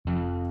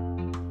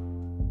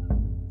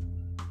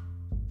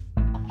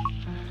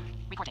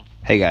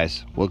Hey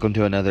guys, welcome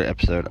to another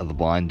episode of the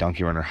Blind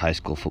Donkey Runner High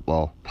School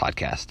Football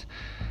Podcast.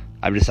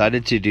 I've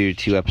decided to do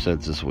 2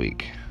 episodes this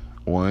week.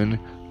 One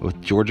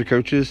with Georgia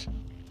coaches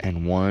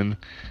and one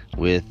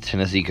with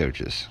Tennessee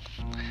coaches.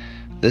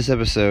 This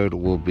episode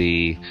will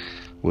be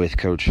with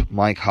Coach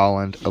Mike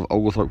Holland of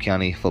Oglethorpe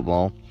County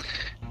football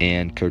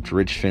and Coach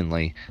Rich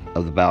Fendley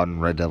of the Bowden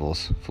Red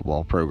Devils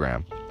football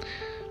program.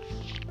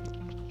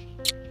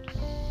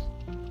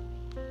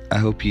 I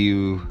hope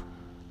you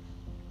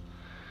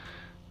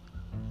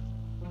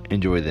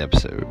enjoy the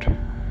episode.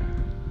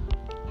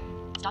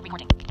 Stop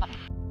recording. Button.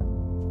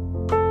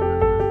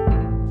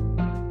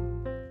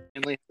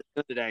 Emily,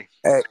 good today.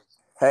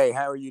 Hey,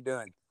 how are you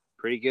doing?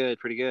 Pretty good.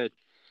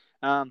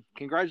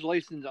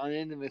 Congratulations on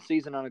ending the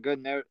season on a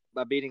good note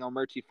by beating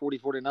Omerchi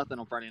 44-0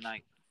 on Friday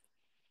night.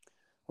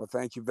 Well,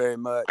 thank you very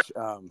much.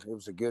 It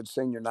was a good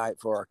senior night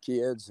for our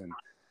kids, and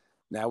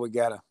now we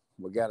gotta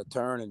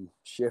turn and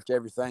shift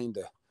everything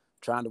to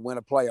trying to win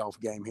a playoff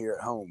game here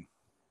at home.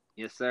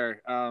 Yes, sir.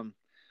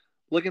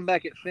 Looking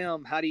back at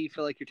film, how do you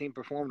feel like your team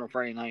performed on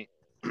Friday night?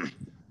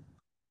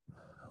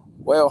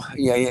 Well,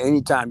 yeah,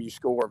 anytime you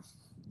score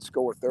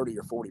 30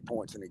 or 40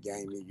 points in a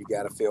game, you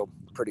got to feel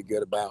pretty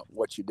good about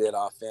what you did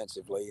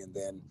offensively. And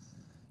then,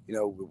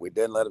 we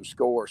didn't let them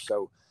score.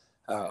 So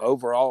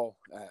overall,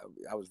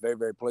 I was very,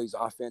 very pleased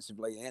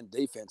offensively and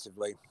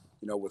defensively,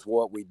 with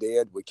what we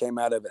did. We came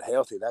out of it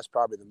healthy. That's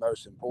probably the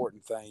most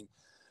important thing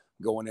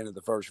going into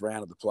the first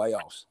round of the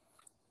playoffs.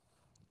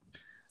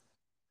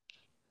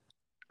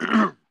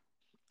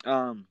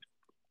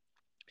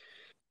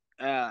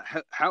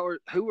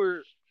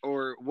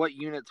 What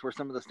units were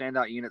some of the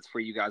standout units for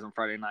you guys on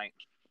Friday night?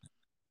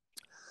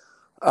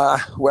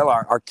 Well,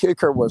 our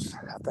kicker was,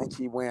 I think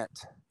he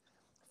went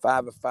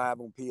 5 of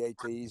 5 on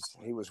PATs.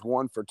 He was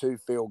 1 for 2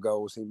 field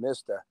goals. He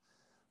missed a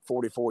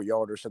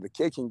 44-yarder. So the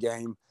kicking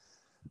game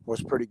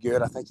was pretty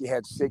good. I think he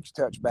had 6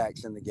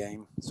 touchbacks in the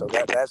game. So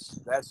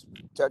that's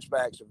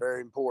touchbacks are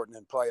very important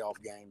in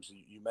playoff games.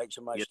 You make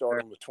somebody start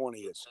them with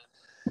 20.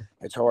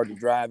 It's hard to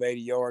drive 80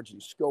 yards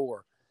and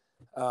score.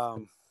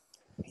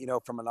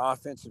 From an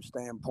offensive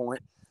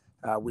standpoint,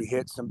 we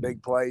hit some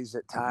big plays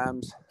at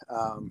times.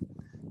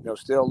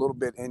 Still a little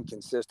bit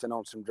inconsistent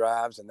on some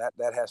drives, and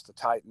that has to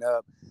tighten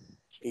up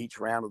each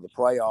round of the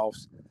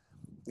playoffs.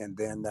 And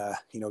then,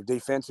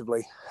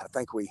 defensively, I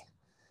think we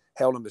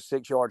held them to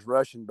 6 yards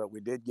rushing, but we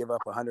did give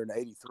up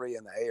 183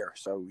 in the air.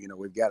 So,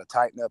 we've got to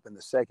tighten up in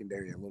the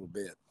secondary a little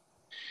bit.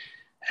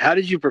 How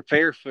did you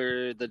prepare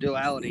for the dual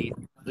athlete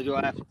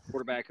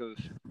quarterback of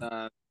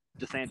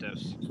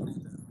DeSantos?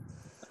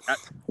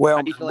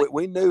 Well,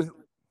 we knew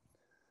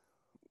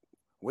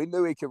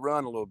he could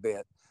run a little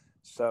bit.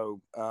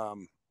 So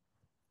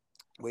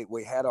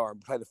we had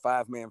played the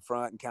 5-man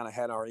front and kind of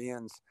had our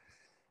ends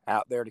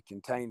out there to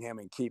contain him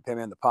and keep him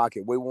in the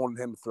pocket. We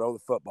wanted him to throw the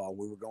football.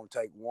 We were going to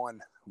take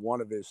one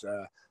of his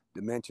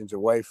dimensions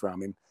away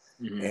from him.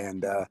 Mm-hmm.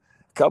 And a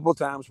couple of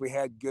times we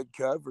had good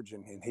coverage,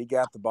 and he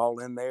got the ball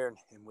in there, and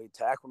we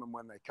tackled him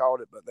when they caught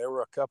it. But there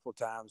were a couple of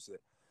times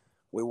that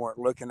we weren't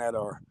looking at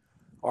our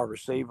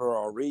receiver or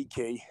our read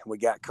key. We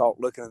got caught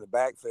looking in the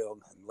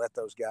backfield and let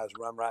those guys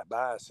run right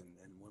by us. And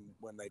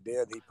when they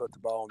did, he put the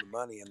ball on the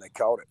money and they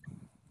caught it.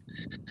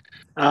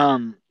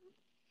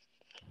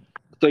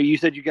 So you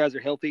said you guys are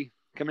healthy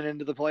coming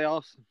into the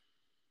playoffs?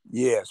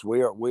 Yes,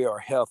 we are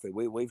healthy.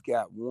 We've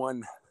got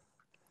one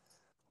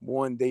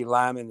D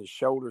lineman. His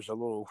shoulder's a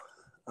little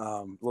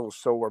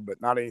sore,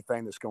 but not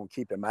anything that's going to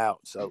keep him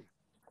out. So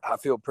I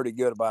feel pretty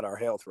good about our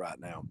health right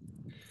now.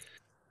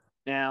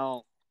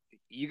 Now,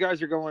 you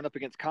guys are going up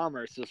against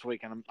Commerce this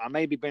week, and I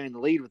may be bearing the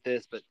lead with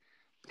this, but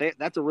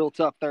that's a real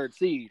tough 3rd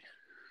seed.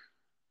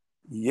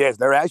 Yes,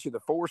 they're actually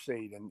the 4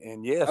 seed,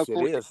 and yes, it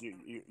is.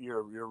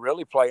 You're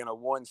really playing a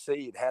 1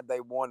 seed. Had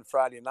they won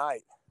Friday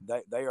night,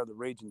 they are the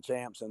region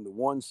champs and the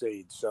 1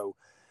 seed. So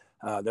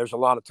there's a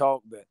lot of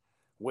talk that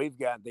we've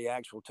got the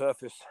actual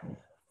toughest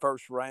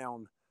first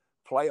round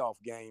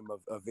playoff game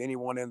of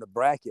anyone in the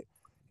bracket.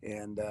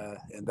 And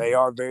they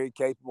are very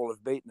capable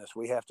of beating us.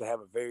 We have to have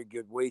a very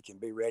good week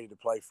and be ready to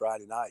play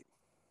Friday night.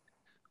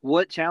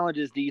 What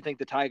challenges do you think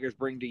the Tigers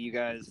bring to you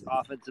guys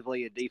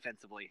offensively and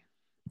defensively?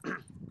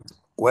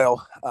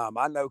 Well,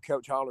 I know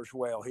Coach Hollers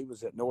well. He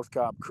was at North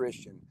Cobb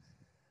Christian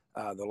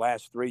the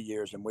last 3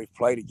 years, and we've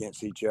played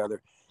against each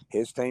other.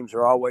 His teams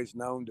are always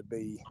known to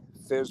be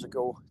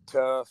physical,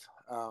 tough,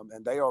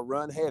 and they are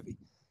run heavy.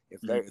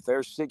 If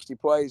there's 60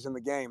 plays in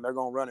the game, they're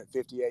going to run it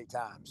 58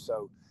 times.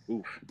 So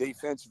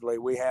defensively,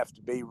 we have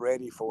to be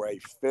ready for a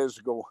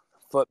physical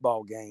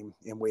football game,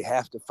 and we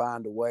have to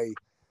find a way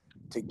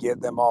to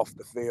get them off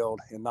the field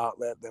and not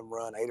let them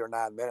run 8 or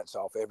 9 minutes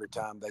off every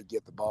time they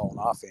get the ball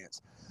on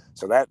offense.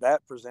 So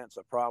that presents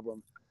a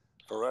problem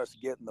for us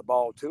getting the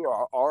ball to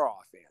our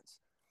offense.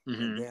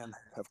 Mm-hmm. And then,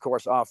 of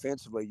course,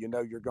 offensively,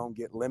 you're going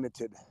to get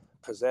limited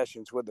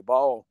possessions with the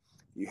ball.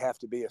 You have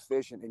to be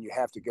efficient, and you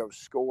have to go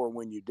score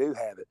when you do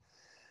have it.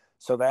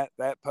 So that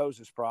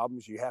poses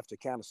problems. You have to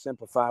kind of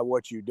simplify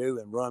what you do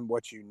and run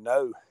what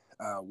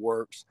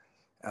works.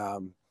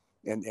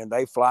 and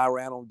they fly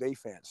around on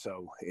defense.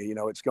 So,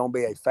 it's going to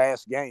be a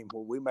fast game.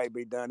 Well, we may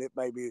be done. It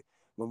may be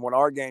when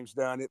our game's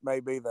done, it may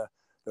be the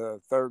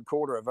third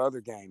quarter of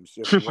other games,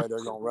 just the way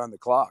they're going to run the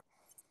clock.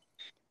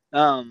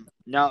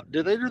 Now,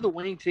 do they do the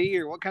wing tee,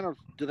 or what kind of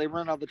do they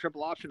run out the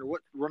triple option, or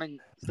what running?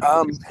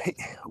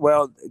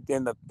 Well,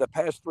 in the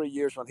past 3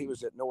 years when he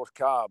was at North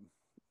Cobb,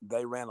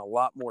 they ran a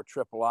lot more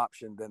triple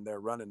option than they're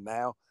running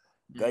now.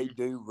 They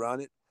do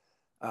run it,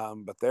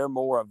 but they're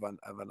more of an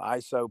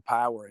ISO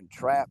power and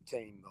trap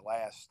team the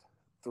last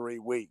 3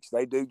 weeks.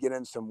 They do get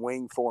in some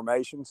wing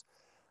formations,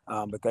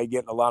 but they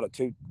get a lot of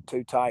too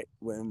tight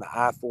in the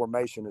I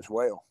formation as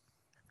well.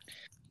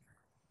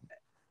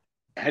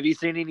 Have you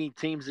seen any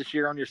teams this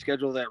year on your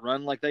schedule that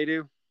run like they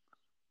do?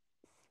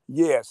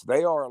 Yes,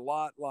 they are a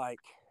lot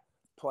like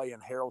playing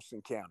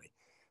Haralson County.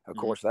 Of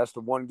course, that's the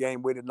one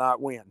game we did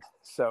not win.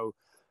 So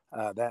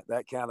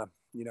that kind of,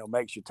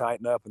 makes you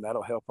tighten up, and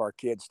that'll help our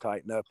kids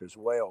tighten up as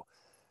well.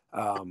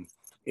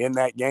 In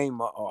that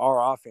game,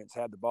 our offense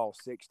had the ball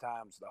 6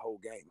 times the whole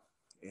game.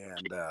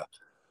 And,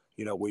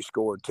 we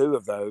scored 2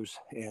 of those,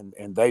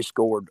 and they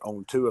scored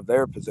on 2 of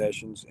their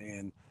possessions,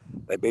 and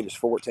they beat us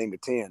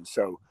 14-10.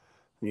 So,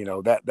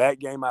 that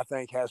game, I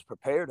think, has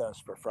prepared us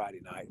for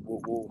Friday night.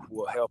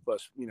 Will help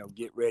us,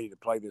 get ready to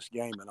play this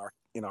game, and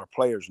our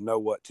players know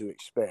what to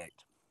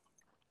expect.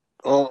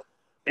 Well,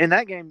 in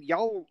that game,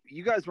 you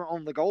guys were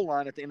on the goal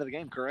line at the end of the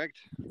game, correct?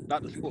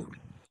 Not the score.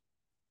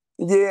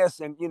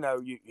 Yes, and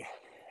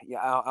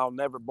I'll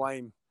never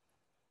blame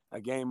a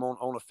game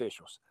on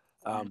officials,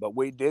 but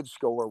we did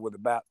score with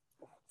about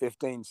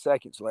 15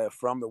 seconds left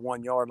from the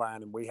 1 yard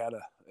line, and we had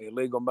a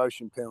illegal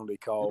motion penalty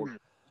called.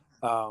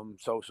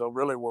 So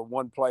really we're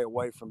one play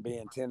away from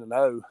being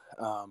 10-0.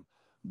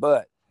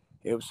 But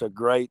it was a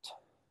great,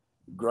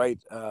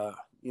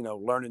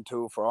 learning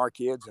tool for our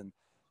kids.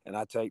 And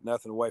I take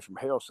nothing away from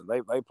Haralson.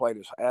 They played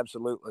as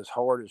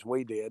hard as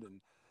we did,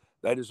 and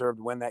they deserved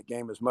to win that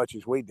game as much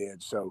as we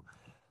did. So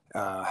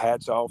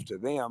hats off to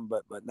them.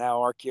 But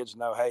now our kids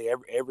know, hey,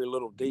 every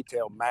little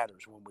detail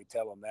matters when we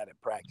tell them that at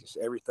practice.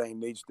 Everything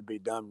needs to be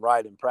done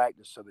right in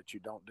practice so that you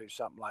don't do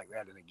something like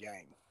that in a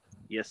game.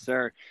 Yes,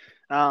 sir.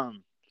 That's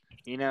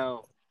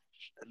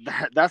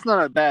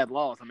not a bad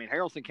loss. I mean,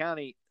 Haralson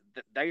County,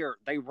 they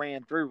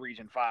ran through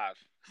Region 5,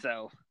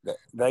 so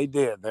they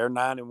did. They're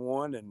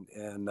 9-1, and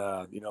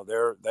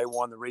they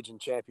won the region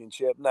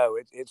championship. No,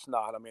 it's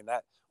not. I mean,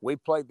 that we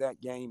played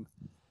that game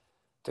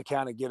to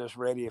kind of get us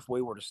ready if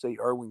we were to see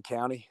Irwin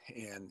County,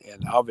 and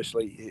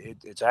obviously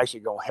it's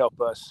actually going to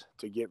help us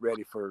to get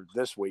ready for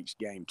this week's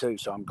game too.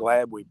 So I'm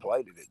glad we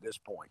played it at this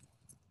point.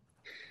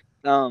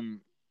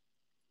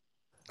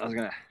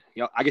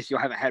 I guess you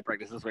haven't had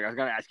practice this week. I was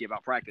going to ask you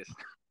about practice.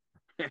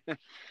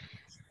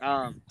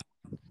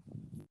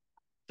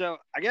 So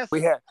I guess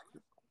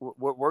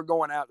we're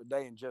going out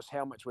today, and just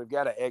how much we've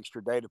got an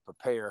extra day to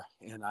prepare,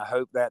 and I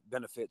hope that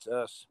benefits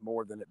us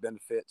more than it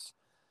benefits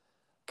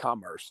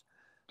Commerce,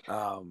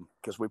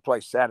 because we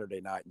play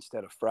Saturday night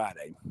instead of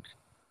Friday.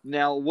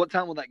 Now, what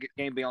time will that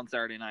game be on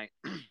Saturday night?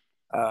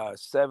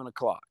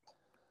 7:00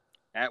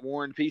 at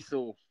Warren P.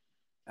 Sewell.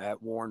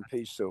 At Warren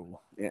P.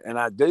 Sewell, and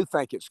I do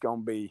think it's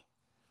going to be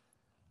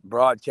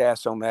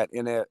broadcast on that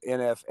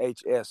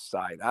NFHS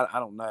site. I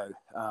don't know,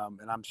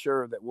 and I'm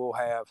sure that we'll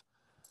have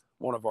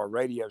one of our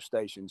radio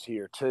stations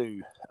here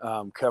too,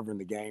 covering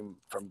the game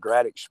from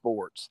Braddock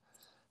Sports.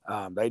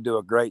 They do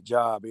a great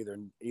job, either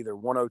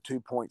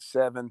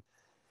 102.7,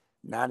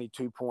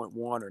 92.1,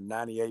 or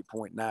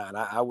 98.9.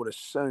 I would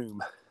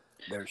assume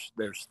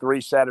there's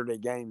 3 Saturday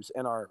games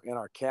in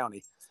our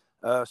county,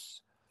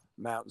 us,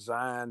 Mount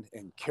Zion,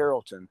 and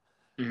Carrollton.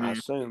 I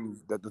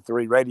assume that the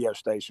 3 radio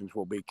stations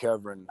will be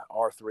covering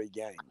our 3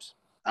 games.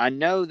 I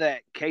know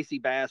that Casey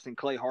Bass and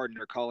Clay Harden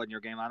are calling your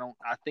game. I'm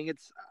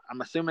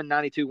assuming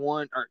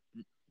 92.1 or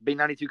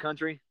B92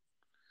 Country.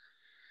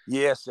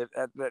 Yes,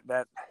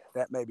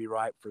 that may be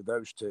right for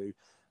those 2.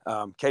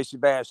 Casey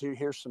Bass.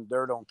 Here's some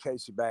dirt on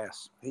Casey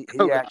Bass. He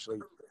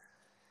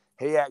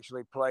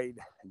actually played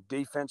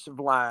defensive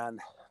line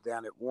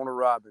down at Warner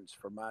Robins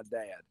for my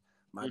dad.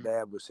 My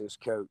dad was his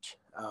coach.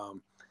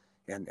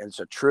 And it's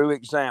a true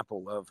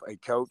example of a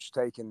coach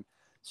taking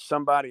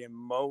somebody and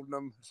molding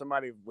them,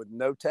 somebody with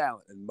no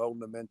talent, and molding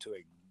them into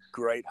a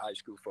great high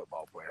school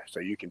football player. So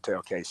you can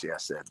tell Casey I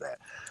said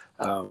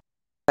that.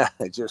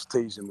 Just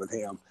teasing with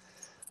him.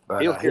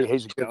 But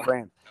he's a good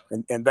friend.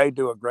 And they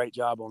do a great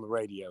job on the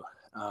radio.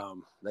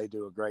 They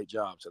do a great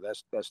job. So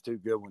that's 2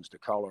 good ones to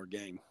call our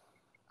game.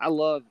 I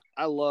love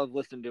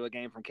listening to a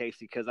game from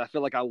Casey because I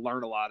feel like I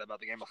learn a lot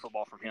about the game of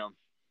football from him.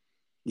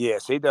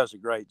 Yes, he does a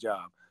great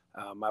job.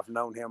 I've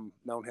known him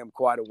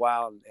quite a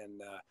while, and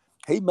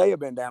he may have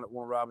been down at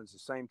Warner Robins the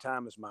same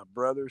time as my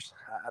brothers.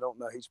 I don't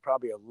know. He's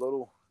probably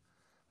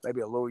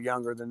maybe a little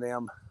younger than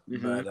them,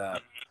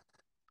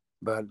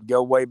 but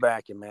go way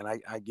back, and man,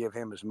 I give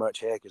him as much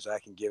heck as I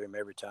can give him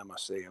every time I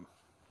see him.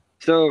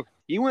 So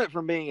you went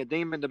from being a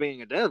demon to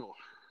being a devil.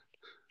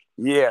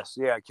 Yes,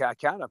 yeah. I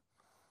kind of,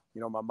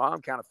 my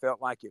mom kind of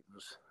felt like it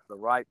was the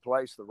right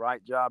place, the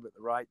right job at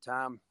the right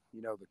time.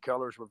 The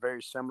colors were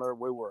very similar.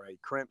 We were a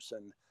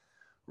crimson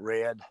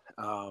red,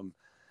 kind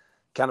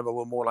of a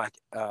little more like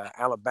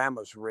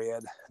Alabama's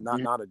red,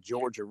 not a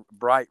Georgia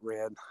bright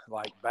red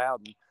like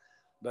Bowden,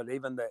 but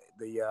even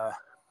the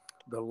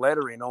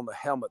lettering on the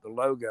helmet, the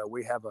logo,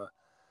 we have a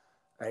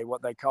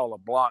what they call a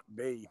block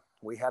B.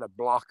 We had a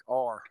block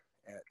R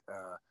at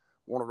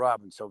Warner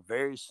Robins, so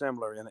very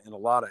similar in a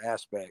lot of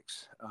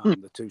aspects,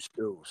 the two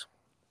schools.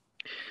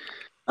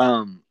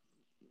 When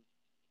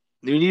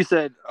you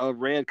said a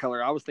red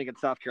color, I was thinking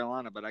South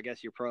Carolina, but I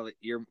guess you're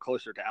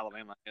closer to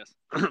Alabama, I guess.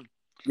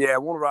 Yeah,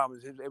 Warner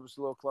Robins, it was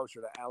a little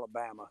closer to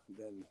Alabama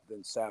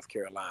than South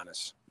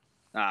Carolina's.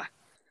 How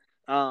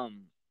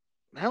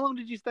long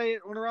did you stay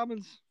at Warner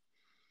Robins?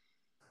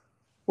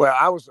 Well,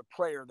 I was a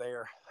player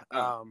there.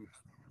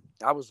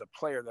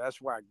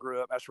 That's where I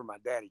grew up. That's where my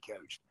daddy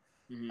coached.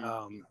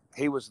 Mm-hmm.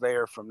 He was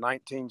there from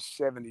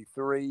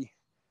 1973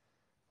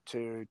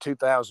 to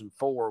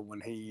 2004 when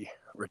he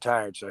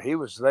retired. So he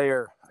was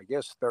there, I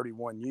guess,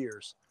 31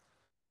 years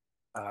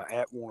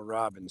at Warner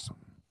Robins.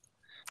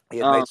 He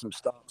had made some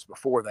stops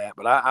before that,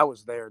 but I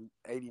was there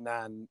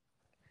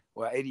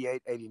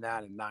 88,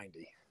 89, and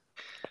 90.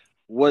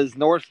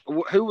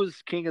 Who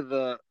was king of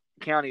the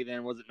county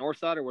then? Was it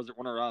Northside or was it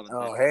Warner Robins?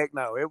 Oh, heck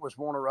no. It was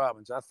Warner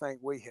Robins. I think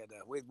we'd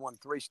won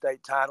 3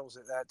 state titles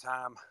at that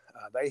time.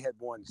 They had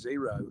won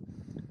 0.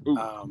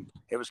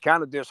 It was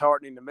kind of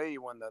disheartening to me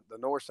when the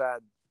Northside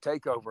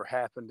takeover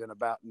happened in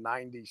about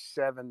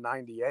 97,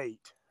 98.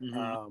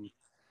 Mm-hmm.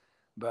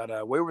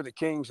 But we were the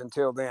Kings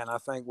until then. I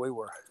think we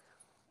were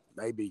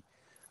maybe,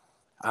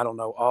 I don't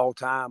know, all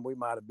time. We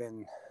might have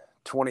been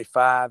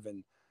 25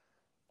 and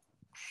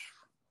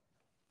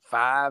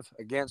 5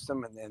 against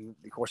them, and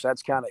of course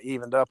that's kind of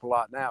evened up a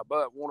lot now.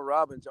 But Warner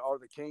Robins are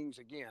the Kings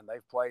again.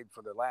 They've played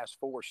for the last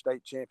 4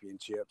 state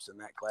championships in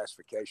that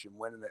classification,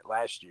 winning it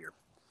last year.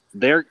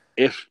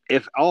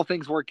 If all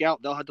things work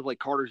out, they'll have to play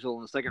Cartersville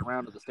in the second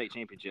round of the state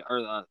championship,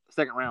 or the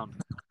second round.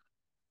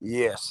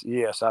 Yes,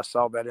 I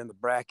saw that in the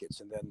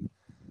brackets. And then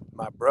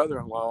my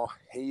brother-in-law,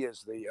 he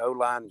is the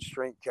O-line and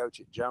strength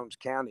coach at Jones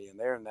County, and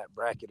they're in that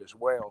bracket as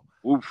well.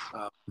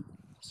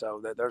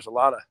 So there's a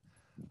lot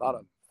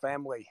of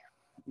family,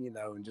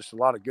 and just a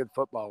lot of good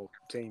football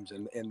teams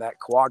in that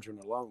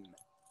quadrant alone.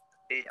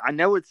 I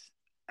know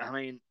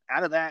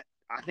out of that,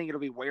 I think it'll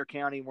be Ware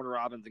County, Warner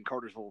Robins, and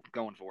Cartersville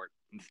going for it.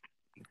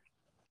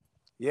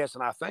 Yes,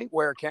 and I think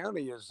Ware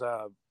County is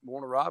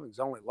Warner Robins'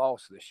 only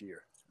loss this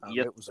year.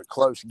 It was a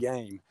close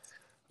game,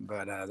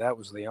 but that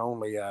was the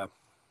only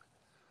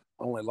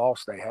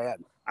loss they had.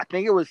 I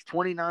think it was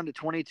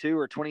 29-22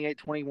 or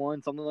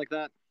 28-21, something like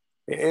that.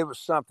 It was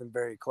something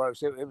very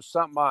close. It was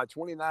something odd.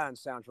 29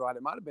 sounds right.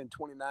 It might have been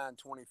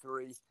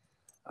 29-23.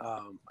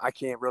 I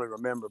can't really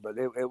remember, but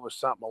it was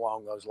something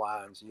along those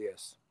lines,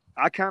 yes.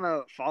 I kind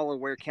of follow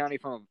Ware County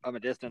from a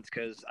distance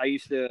because I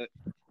used to,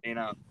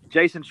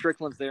 Jason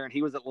Strickland's there, and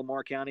he was at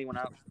Lamar County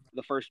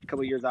the first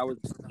couple of years I was.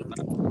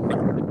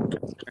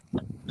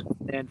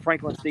 And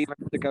Franklin Stevens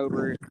took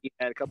over. He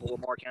had a couple of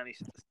Lamar County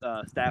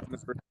staff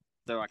members,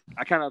 so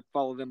I kind of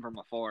follow them from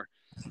afar.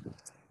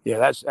 Yeah,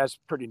 that's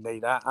pretty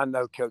neat. I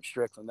know Coach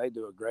Strickland. They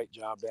do a great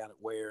job down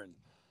at Ware, and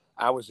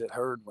I was at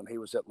Hurd when he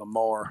was at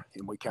Lamar,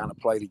 and we kind of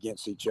played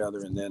against each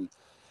other. And then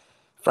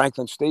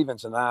Franklin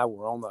Stevens and I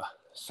were on the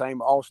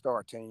same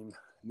All-Star team,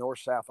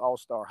 North-South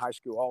All-Star, high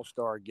school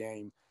All-Star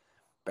game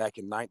back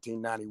in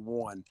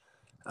 1991.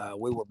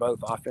 We were both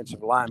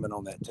offensive linemen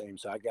on that team,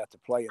 so I got to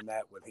play in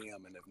that with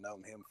him and have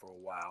known him for a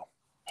while.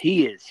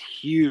 He is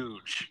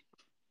huge.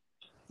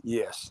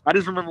 Yes. I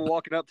just remember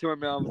walking up to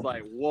him and I was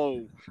like,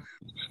 whoa.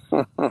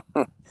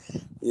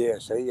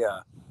 Yes,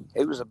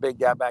 he was a big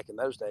guy back in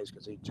those days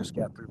because he just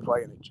got through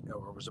playing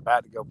or was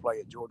about to go play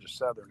at Georgia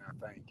Southern, I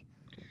think,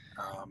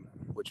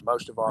 which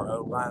most of our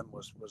O-line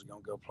was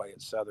going to go play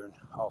at Southern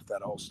off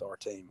that All-Star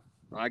team.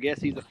 Well, I guess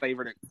he's a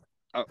favorite.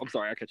 I'm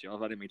sorry, I cut you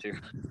off. I didn't mean to.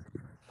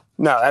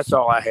 No, that's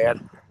all I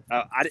had.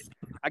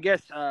 I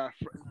guess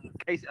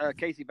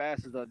Casey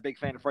Bass is a big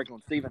fan of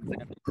Franklin Stevens.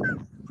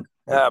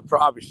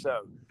 Probably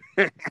so.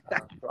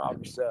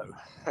 Probably so.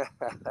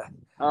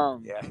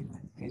 Yeah,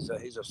 he's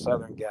a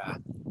Southern guy.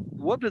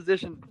 What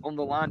position on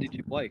the line did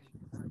you play?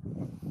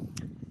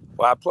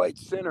 Well, I played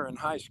center in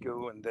high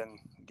school and then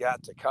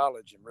got to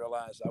college and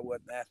realized I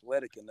wasn't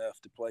athletic enough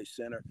to play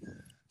center.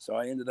 So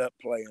I ended up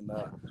playing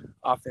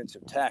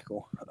offensive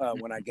tackle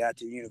when I got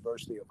to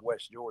University of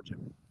West Georgia.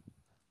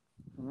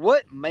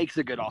 What makes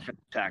a good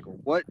offensive tackle?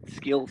 What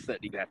skill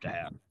set do you have to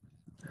have?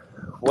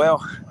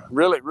 Well,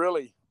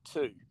 really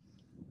two.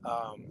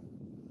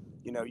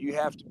 You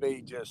have to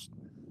be just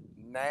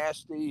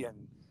nasty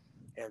and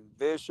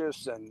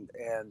vicious and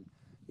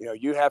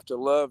you have to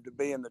love to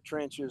be in the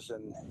trenches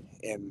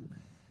and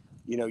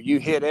you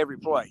hit every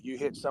play. You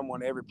hit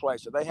someone every play.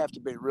 So they have to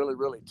be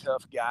really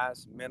tough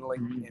guys mentally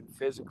and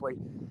physically.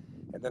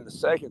 And then the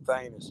second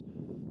thing is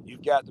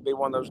you've got to be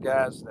one of those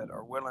guys that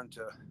are willing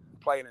to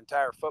play an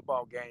entire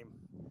football game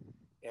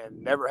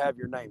and never have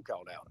your name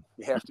called out.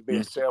 You have to be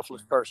a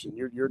selfless person.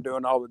 You're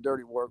doing all the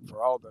dirty work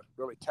for all the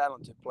really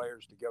talented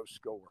players to go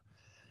score.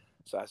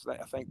 So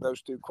I think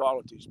those two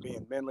qualities,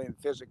 being mentally and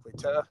physically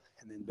tough,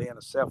 and then being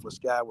a selfless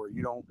guy where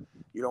you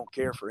don't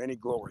care for any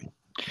glory.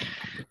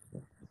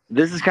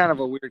 This is kind of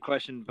a weird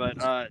question, but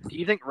do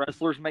you think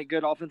wrestlers make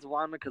good offensive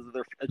linemen because of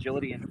their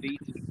agility and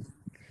feet?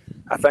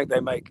 I think they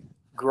make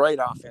great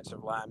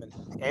offensive linemen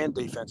and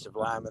defensive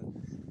linemen.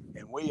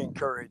 And we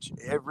encourage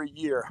every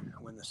year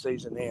when the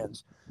season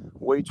ends,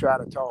 we try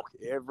to talk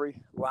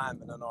every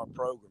lineman in our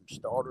program,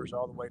 starters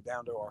all the way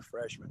down to our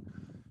freshmen,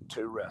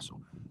 to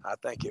wrestle. I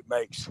think it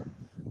makes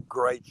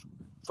great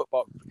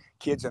football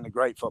kids into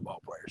great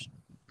football players.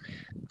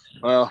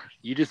 Well,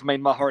 you just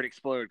made my heart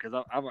explode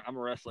because I'm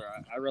a wrestler.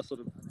 I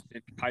wrestled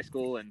in high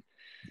school, and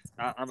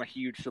I'm a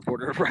huge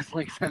supporter of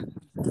wrestling.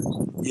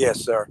 Yes,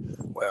 sir.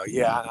 Well,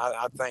 yeah,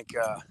 I think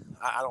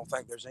I don't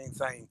think there's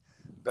anything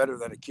better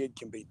that a kid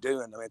can be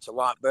doing. I mean, it's a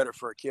lot better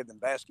for a kid than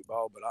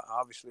basketball, but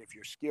obviously if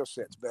your skill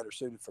set's better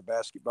suited for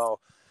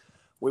basketball,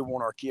 we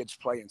want our kids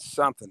playing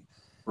something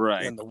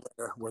Right. in the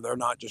winter where they're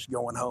not just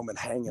going home and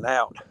hanging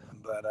out.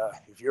 But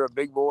if you're a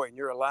big boy and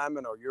you're a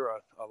lineman or you're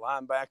a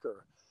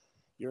linebacker,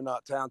 you're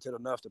not talented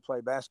enough to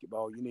play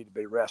basketball, you need to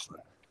be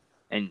wrestling.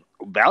 And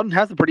Bowden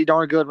has a pretty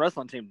darn good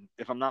wrestling team,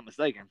 if I'm not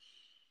mistaken.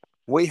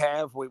 We've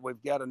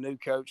got a new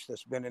coach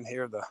that's been in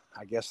here the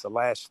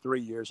last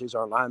 3 years. He's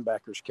our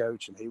linebackers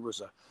coach, and he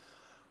was a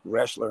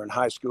wrestler in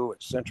high school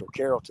at Central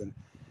Carrollton,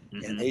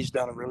 and he's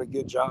done a really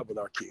good job with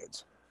our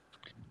kids.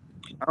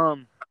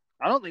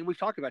 I don't think we've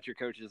talked about your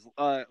coaches.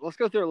 Let's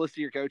go through a list of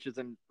your coaches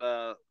and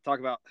talk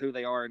about who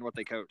they are and what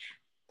they coach.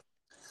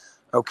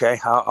 Okay,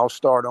 I'll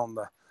start on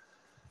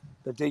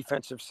the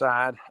defensive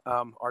side.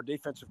 Our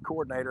defensive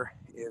coordinator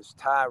is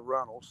Ty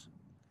Runnels.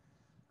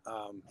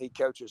 He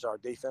coaches our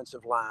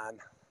defensive line,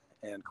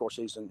 and of course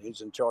he's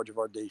in charge of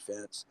our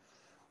defense.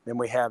 Then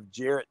we have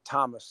Jarrett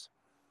Thomas.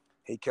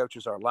 He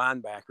coaches our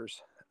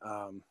linebackers,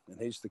 and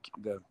he's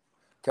the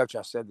coach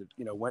I said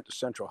that went to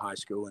Central High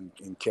School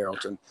in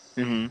Carrollton.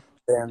 Mm-hmm.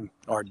 Then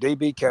our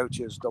DB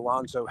coach is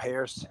Delonzo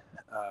Harris.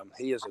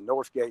 He is a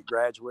Northgate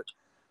graduate,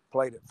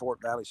 played at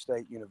Fort Valley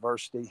State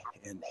University,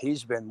 and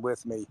he's been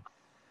with me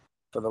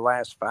for the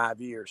last 5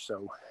 years.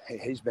 So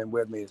he's been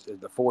with me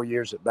the 4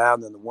 years at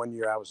Bowden and the 1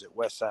 year I was at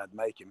Westside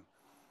Macon.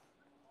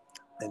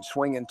 And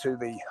swinging to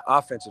the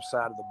offensive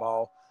side of the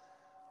ball,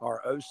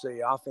 our OC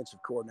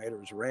offensive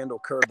coordinator is Randall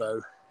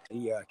Curbo.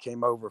 He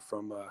came over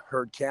from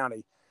Heard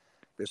County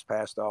this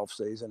past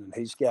offseason, and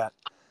he's got,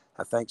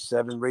 I think,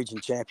 7 region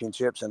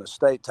championships and a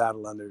state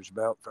title under his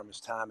belt from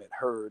his time at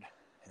Heard.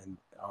 And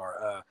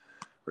our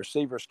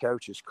receivers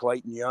coach is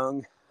Clayton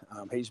Young.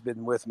 He's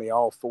been with me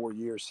all 4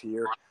 years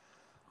here.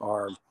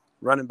 Our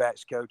running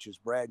backs coach is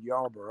Brad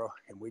Yarborough,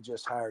 and we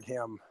just hired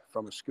him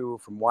from a school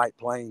from White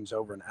Plains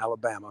over in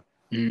Alabama.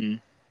 Mm-hmm.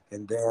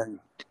 And then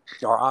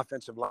our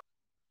offensive line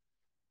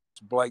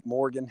is Blake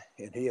Morgan,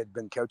 and he had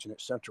been coaching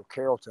at Central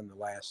Carrollton the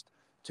last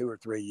 2 or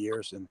 3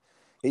 years, and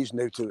he's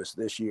new to us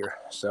this year.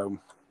 So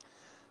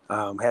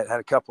had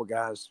a couple of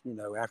guys,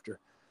 after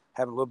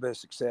having a little bit of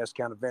success,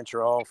 kind of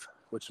venture off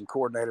with some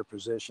coordinator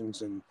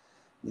positions, and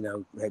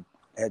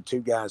had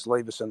 2 guys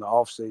leave us in the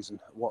off season.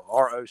 Well,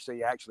 our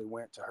OC actually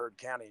went to Heard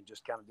County and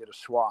just kind of did a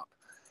swap.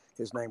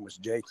 His name was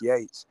Jake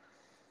Yates.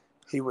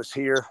 He was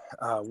here,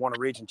 won a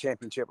region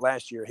championship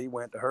last year. He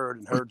went to Heard,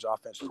 and Heard's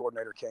offensive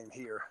coordinator came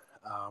here.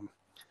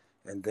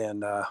 And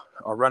then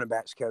our running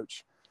backs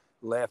coach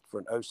left for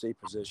an OC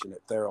position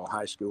at Thurl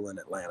High School in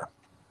Atlanta.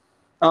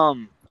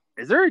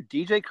 Is there a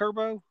DJ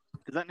Curbo?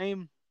 Is that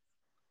name?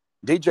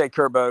 DJ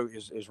Curbo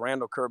is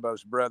Randall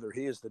Curbo's brother.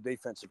 He is the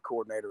defensive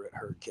coordinator at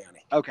Heard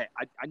County. Okay,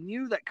 I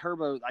knew that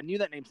Curbo. I knew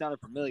that name sounded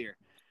familiar.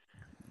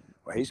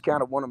 Well, he's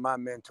kind of one of my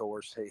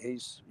mentors.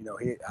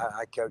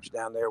 I coached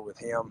down there with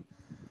him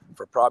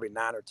for probably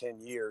 9 or 10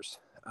 years,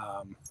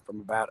 from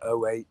about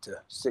 08 to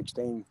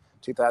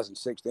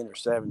 2016 or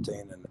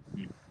 17.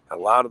 And a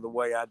lot of the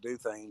way I do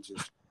things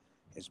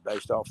is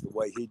based off the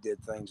way he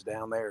did things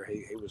down there.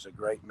 He was a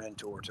great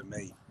mentor to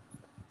me.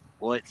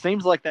 Well, it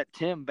seems like that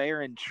Tim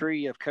Barron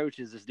tree of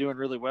coaches is doing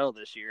really well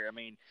this year. I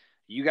mean,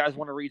 you guys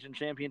won a region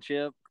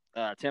championship.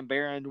 Tim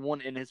Barron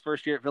won in his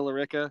first year at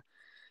Villarica.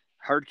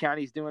 Heard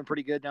County's doing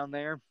pretty good down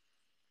there.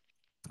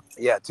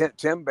 Yeah,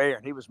 Tim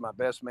Barron, he was my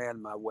best man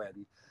in my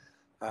wedding.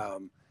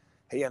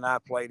 He and I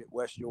played at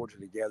West Georgia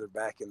together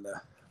back in the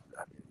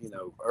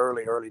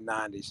early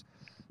 90s.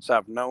 So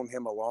I've known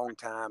him a long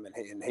time,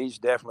 and he's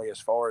definitely, as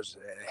far as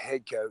a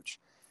head coach,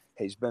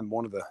 he's been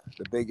one of the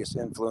biggest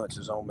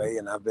influences on me,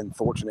 and I've been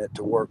fortunate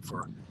to work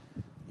for,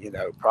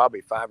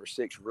 probably 5 or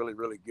 6 really,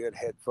 really good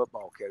head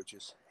football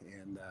coaches,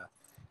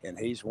 and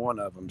he's one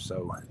of them.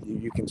 So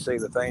you can see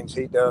the things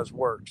he does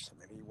works. I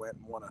mean, he went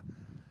and won a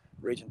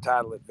region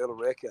title at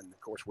Villarica, and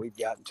of course we've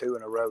gotten 2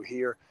 in a row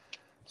here.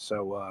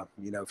 So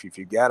if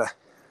you got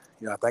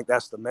I think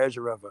that's the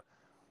measure of a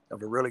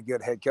really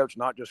good head coach,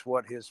 not just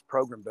what his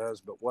program does,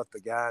 but what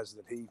the guys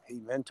that he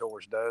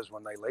mentors does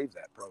when they leave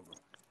that program.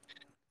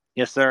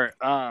 Yes, sir.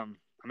 I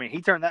mean,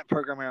 he turned that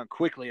program around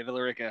quickly at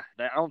Villarica.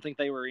 I don't think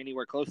they were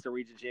anywhere close to a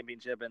region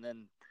championship, and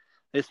then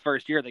this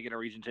first year they get a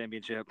region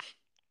championship.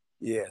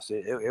 Yes,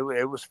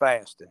 it was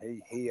fast,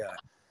 and he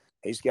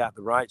he's got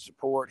the right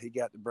support. He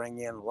got to bring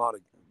in a lot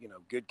of,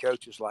 good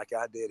coaches like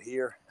I did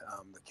here.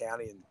 The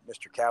county and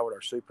Mr. Coward,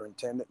 our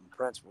superintendent and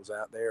principals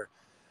out there,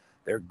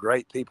 they're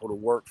great people to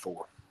work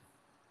for.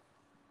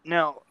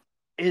 Now,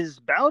 is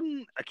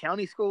Bowden a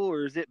county school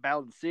or is it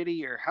Bowden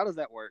City, or how does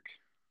that work?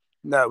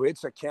 No,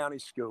 it's a county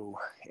school,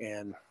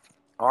 and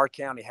our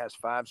county has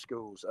 5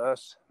 schools: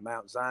 us,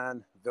 Mount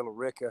Zion, Villa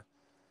Rica,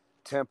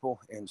 Temple,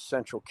 and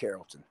Central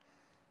Carrollton.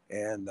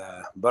 And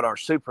but our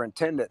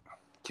superintendent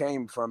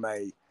came from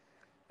a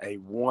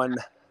one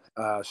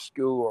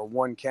school or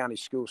one county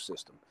school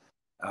system,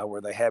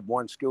 where they had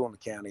one school in the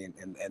county,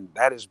 and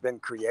that has been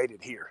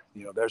created here.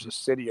 There's a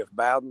city of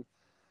Bowden,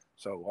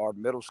 so our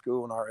middle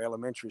school and our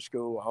elementary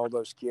school, all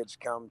those kids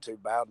come to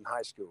Bowden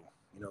High School.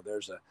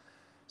 There's a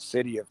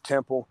city of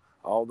Temple,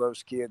 all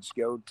those kids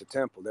go to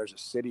Temple. There's a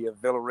city of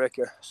Villa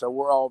Rica, so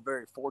we're all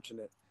very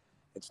fortunate.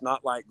 It's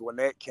not like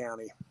Gwinnett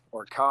County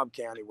or Cobb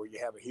County where you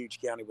have a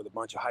huge county with a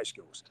bunch of high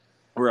schools.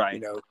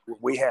 Right.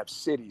 We have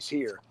cities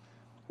here,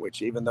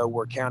 which even though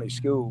we're county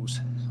schools,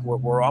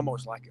 we're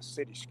almost like a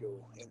city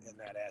school in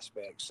that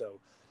aspect. So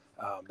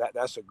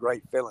that's a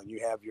great feeling. You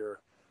have your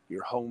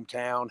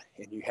hometown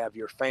and you have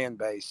your fan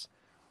base,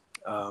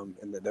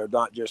 and they're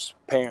not just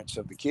parents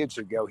of the kids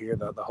who go here.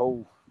 The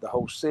whole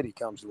city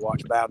comes to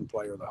watch Bowden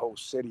play, or the whole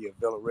city of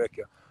Villa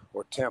Rica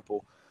or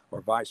Temple,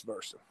 or vice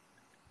versa.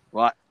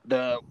 Well,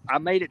 I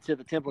made it to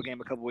the Temple game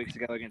a couple weeks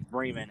ago against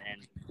Bremen,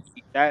 and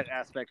that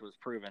aspect was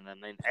proven.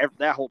 And then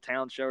that whole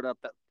town showed up.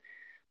 That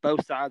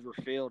both sides were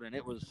filled, and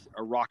it was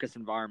a raucous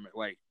environment.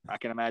 Wait, I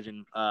can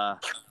imagine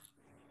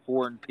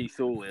Warren P.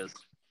 Sewell is.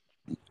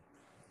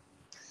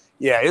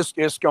 Yeah,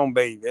 it's gonna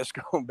be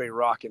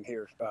rocking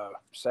here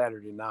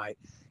Saturday night,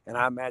 and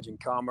I imagine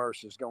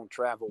Commerce is gonna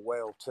travel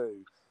well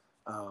too.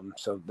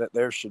 So that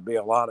there should be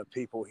a lot of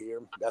people here.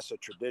 That's a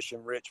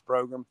tradition-rich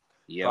program.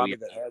 Yeah, Probably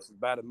that has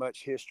about as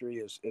much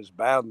history as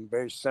Bowden,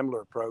 very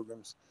similar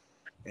programs.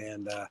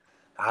 And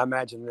I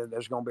imagine that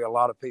there's going to be a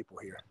lot of people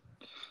here.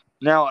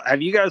 Now,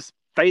 have you guys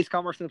faced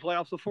Commerce in the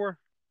playoffs before?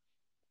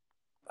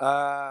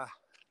 Bowden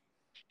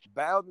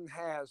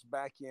has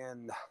back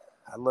in,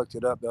 I looked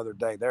it up the other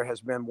day. There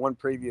has been one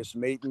previous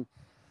meeting.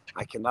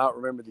 I cannot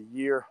remember the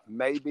year,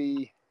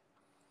 maybe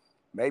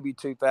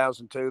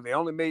 2002. The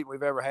only meeting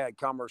we've ever had,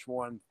 Commerce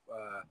won,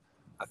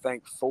 I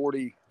think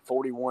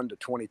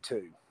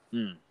 41-22.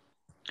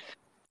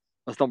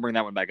 Let's don't bring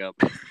that one back up.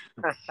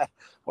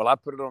 Well, I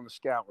put it on the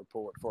scout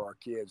report for our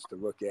kids to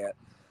look at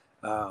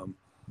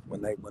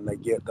when they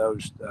get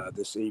those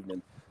this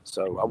evening.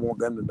 So I want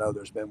them to know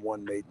there's been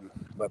one meeting.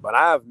 But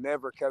I've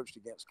never coached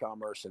against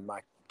Commerce in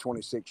my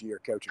 26-year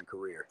coaching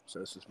career. So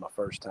this is my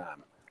first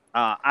time.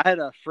 I had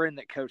a friend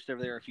that coached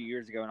over there a few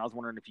years ago, and I was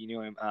wondering if you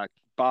knew him,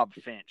 Bob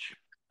Finch.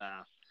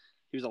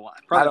 He was a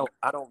lot. I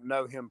don't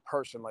know him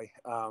personally.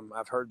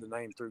 I've heard the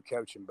name through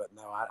coaching, but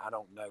no, I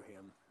don't know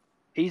him.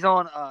 He's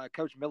on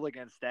Coach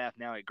Milligan's staff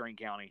now at Greene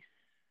County.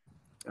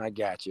 I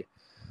got you.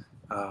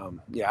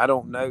 Yeah, I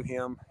don't know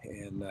him,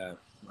 and like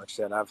I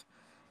said,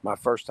 my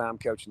first time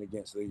coaching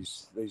against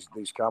these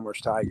Commerce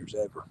Tigers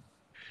ever.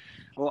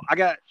 Well, I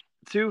got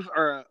 2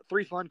 or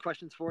 3 fun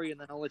questions for you,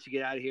 and then I'll let you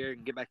get out of here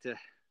and get back to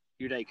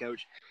your day,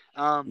 Coach.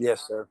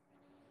 Yes, sir.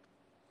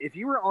 If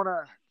you were on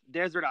a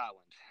desert island,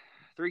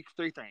 three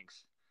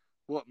things.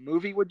 What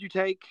movie would you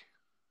take?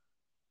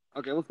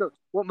 Okay, let's go.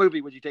 What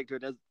movie would you take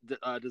to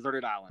a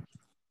deserted island?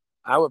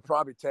 I would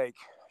probably take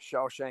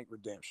Shawshank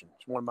Redemption.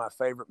 It's one of my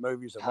favorite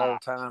movies of all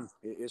time.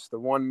 It's the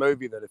one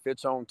movie that if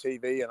it's on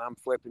TV and I'm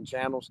flipping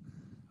channels,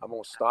 I'm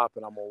going to stop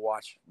and I'm going to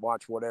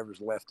watch whatever's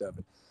left of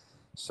it.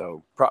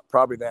 So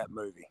probably that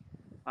movie.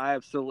 I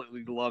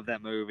absolutely love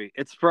that movie.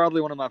 It's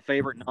probably one of my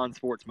favorite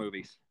non-sports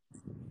movies.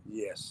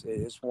 Yes,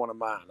 it's one of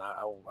mine.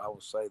 I will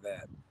say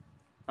that.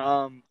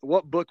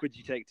 What book would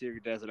you take to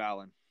your desert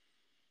island?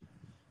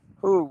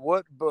 Ooh,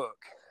 what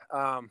book?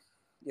 I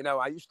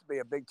used to be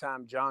a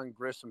big-time John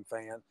Grisham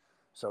fan,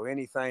 so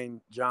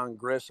anything John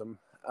Grisham,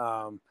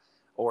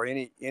 or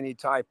any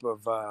type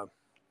of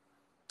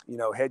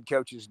head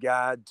coach's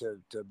guide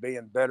to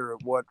being better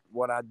at what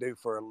I do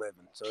for a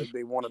living. So it'd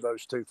be one of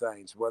those 2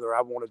 things, whether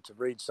I wanted to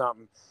read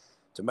something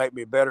to make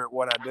me better at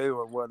what I do,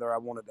 or whether I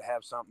wanted to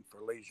have something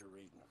for leisure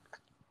reading.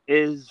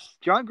 Is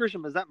John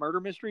Grisham, is that murder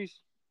mysteries?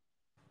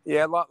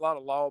 Yeah, a lot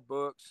of law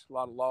books, a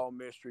lot of law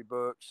mystery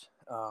books.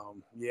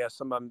 Yeah,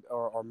 some of them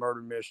are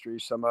murder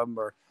mysteries. Some of them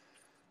are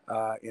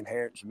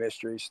inheritance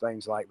mysteries,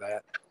 things like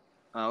that.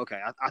 Oh, okay.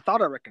 I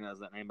thought I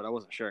recognized that name, but I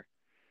wasn't sure.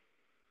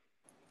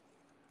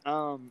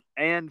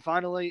 And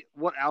finally,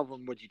 what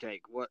album would you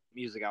take? What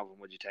music album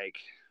would you take?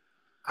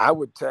 I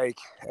would take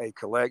a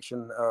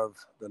collection of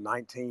the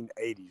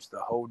 1980s,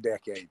 the whole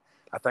decade.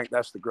 I think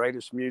that's the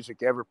greatest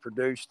music ever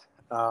produced.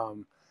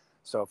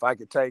 So if I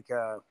could take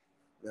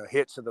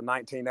hits of the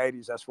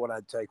 1980s, that's what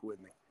I'd take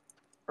with me.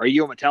 Are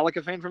you a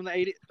Metallica fan from the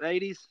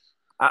 80s?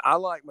 I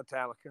like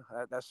Metallica.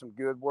 That's some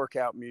good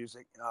workout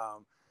music.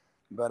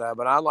 But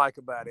I like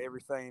about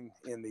everything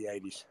in the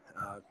 80s.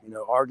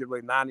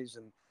 Arguably 90s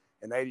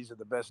and 80s are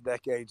the best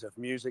decades of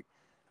music.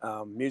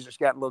 Music's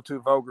gotten a little too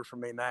vulgar for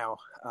me now.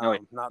 Oh, yeah.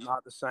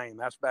 Not the same.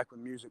 That's back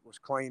when music was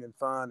clean and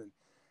fun, and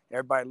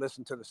everybody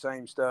listened to the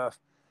same stuff,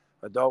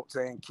 adults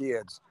and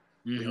kids.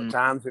 Mm-hmm.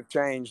 Times have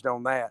changed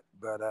on that,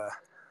 but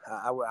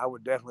I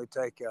would definitely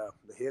take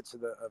the hits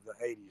of the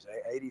 80s,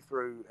 80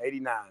 through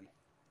 89.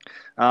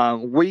 I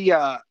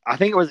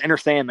think it was Enter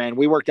Sandman.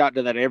 We worked out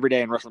to that every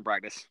day in wrestling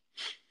practice.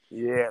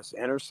 Yes,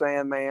 Enter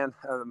Sandman.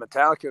 The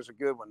Metallica's a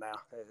good one now.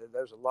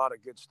 There's a lot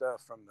of good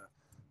stuff from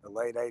the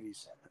late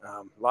 80s.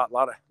 Lot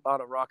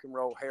of rock and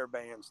roll hair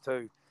bands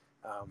too.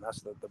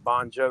 That's the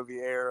Bon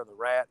Jovi era, the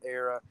Rat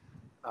era.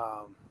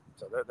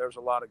 So there's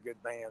a lot of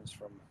good bands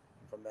from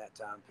that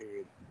time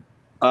period.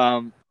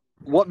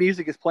 What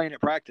music is playing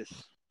at practice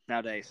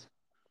nowadays?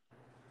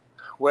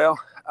 Well,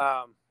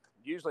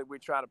 usually we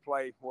try to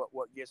play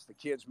what gets the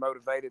kids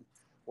motivated,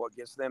 what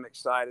gets them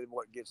excited,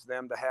 what gets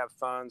them to have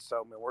fun.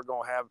 So, we're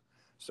going to have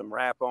some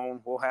rap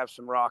on, we'll have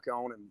some rock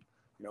on, and,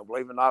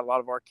 believe it or not, a lot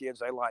of our kids,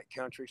 they like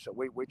country. So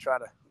we try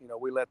to,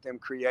 we let them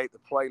create the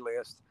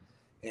playlist.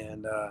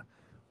 And,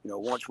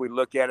 once we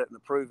look at it and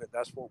approve it,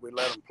 that's what we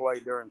let them play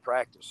during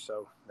practice.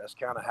 So that's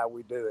kind of how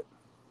we do it.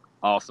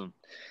 Awesome.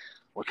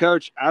 Well,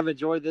 Coach, I've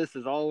enjoyed this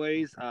as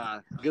always.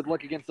 Good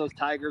luck against those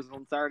Tigers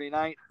on Saturday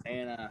night,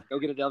 and go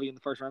get a W in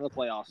the first round of the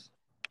playoffs.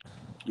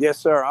 Yes,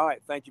 sir. All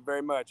right. Thank you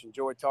very much.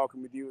 Enjoyed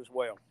talking with you as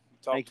well.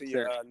 Talk to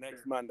you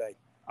next Monday.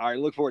 All right.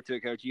 Look forward to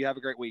it, Coach. You have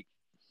a great week.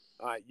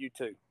 All right. You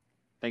too.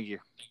 Thank you.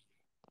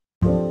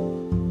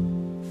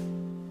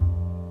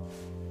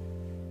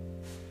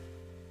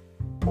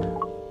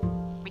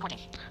 Recording.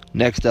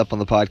 Next up on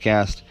the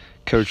podcast,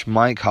 Coach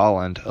Mike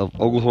Holland of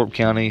Oglethorpe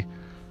County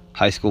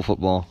High School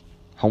Football,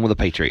 home of the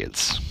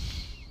Patriots.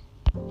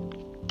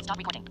 Stop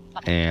recording.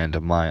 Button. And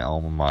my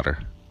alma mater.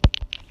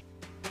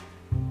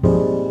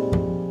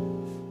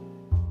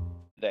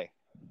 Today.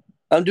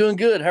 I'm doing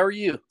good. How are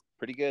you?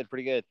 Pretty good.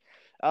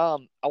 I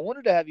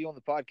wanted to have you on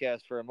the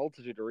podcast for a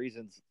multitude of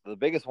reasons. The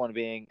biggest one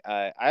being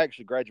I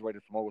actually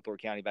graduated from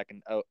Oglethorpe County back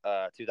in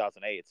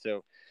 2008.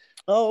 So,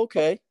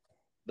 okay.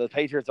 The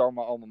Patriots are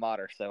my alma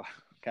mater, so I'm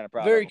kind of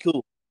proud. Very of them.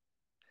 cool.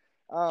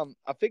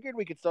 I figured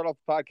we could start off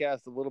the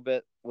podcast with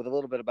a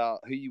little bit about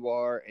who you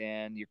are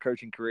and your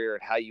coaching career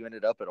and how you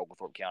ended up at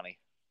Oglethorpe County.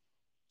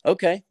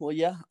 Okay. Well,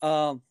 yeah.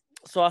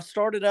 So I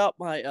started out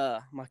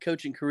my my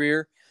coaching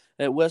career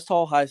at West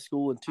Hall High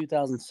School in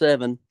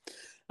 2007.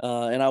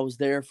 And I was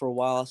there for a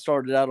while. I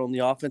started out on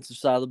the offensive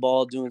side of the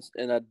ball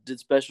and I did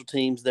special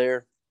teams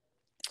there.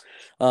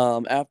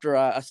 After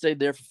I stayed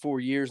there for 4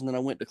 years, and then I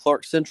went to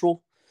Clark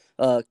Central,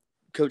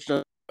 coached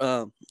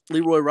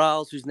Leroy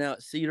Riles, who's now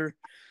at Cedar.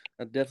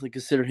 I definitely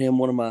consider him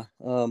one of my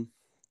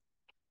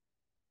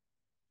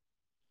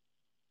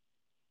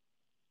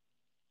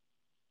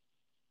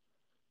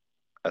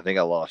I think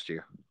I lost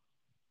you.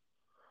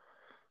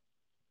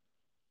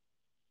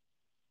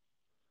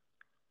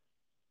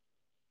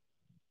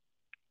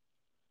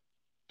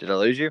 Did I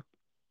lose you?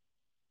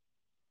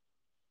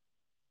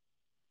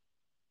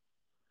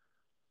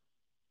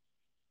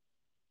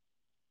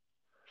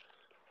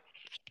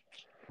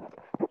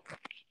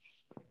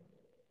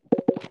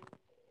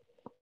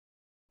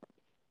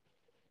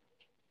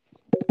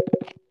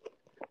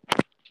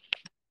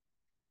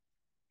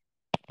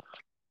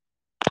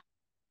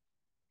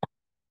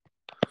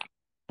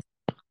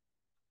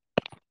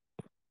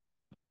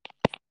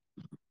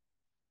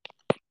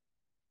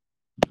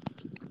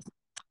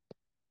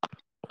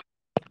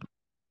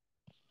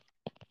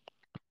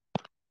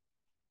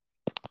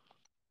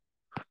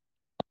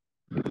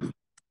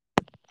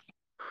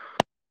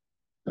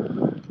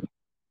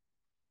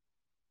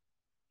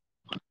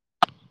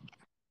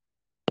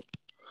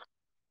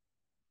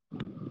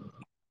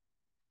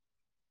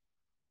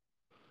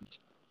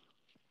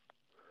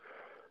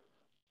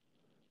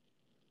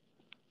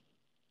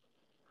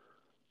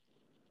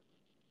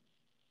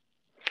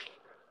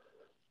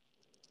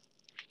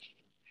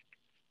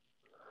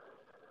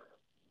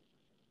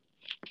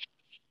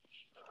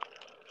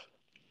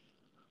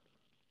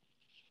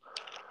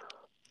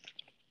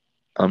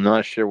 I'm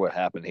not sure what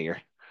happened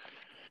here.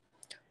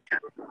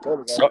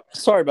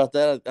 Sorry about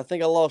that. I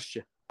think I lost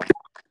you.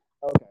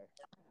 Okay.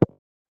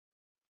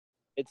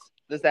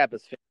 This app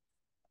is.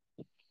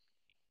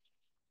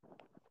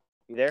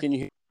 You there? Can you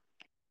hear?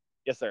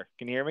 Yes, sir.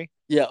 Can you hear me?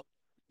 Yeah,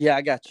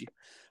 I got you.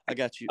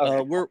 Okay.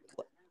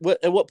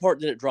 At what part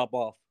did it drop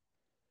off?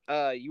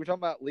 You were talking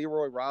about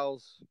Leroy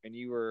Riles, and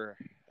you were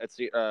at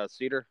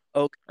Cedar.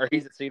 Okay. Or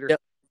he's at Cedar.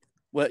 Yep.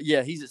 Well,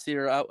 yeah, he's at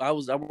Cedar. I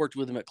worked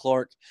with him at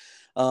Clark,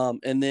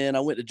 and then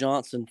I went to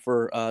Johnson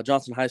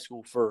High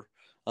School for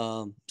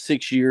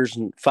 6 years,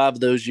 and 5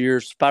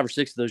 or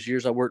 6 of those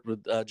years, I worked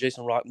with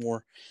Jason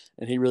Rockmore,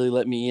 and he really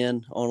let me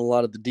in on a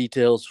lot of the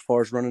details as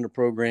far as running the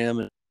program.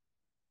 And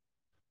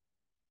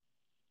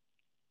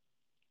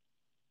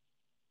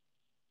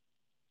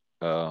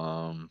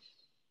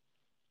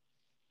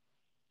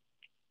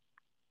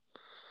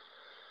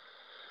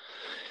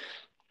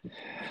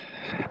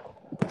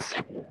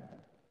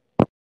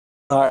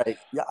all right,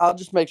 yeah, I'll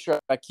just make sure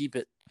I keep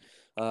it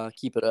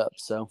up,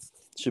 so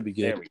it should be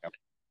good. There we go.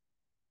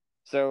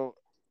 So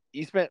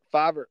you spent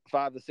 5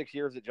 to 6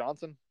 years at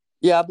Johnson.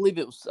 Yeah, I believe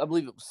it was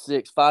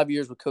 6, 5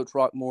 years with Coach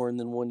Rockmore, and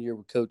then 1 year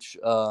with Coach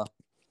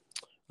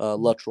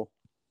Luttrell.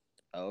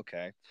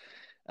 Okay.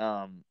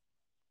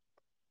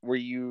 Were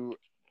you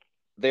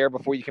there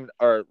before you came,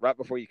 or right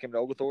before you came to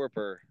Oglethorpe,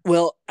 or?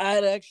 Well, I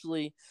had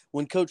actually,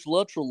 when Coach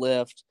Luttrell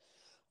left,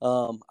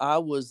 I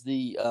was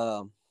the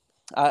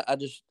I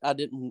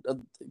didn't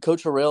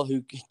Coach Harrell,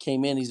 who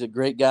came in, he's a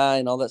great guy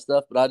and all that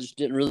stuff, but I just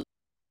didn't really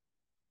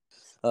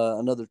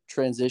another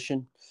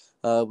transition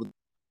with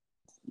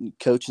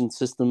coaching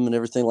system and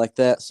everything like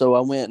that. So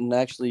I went and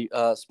actually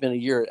spent a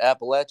year at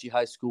Appalachia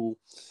High School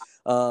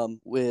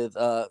with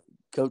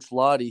Coach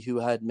Lottie,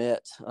 who I had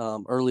met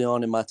early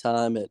on in my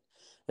time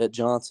at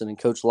Johnson, and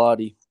Coach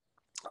Lottie.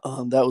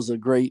 That was a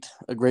great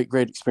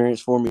experience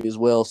for me as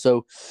well.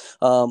 So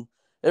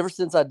ever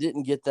since I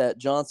didn't get that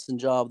Johnson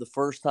job the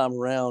first time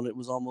around, it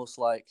was almost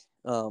like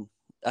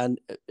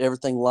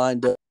everything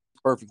lined up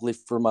perfectly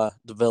for my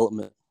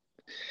development.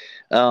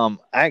 I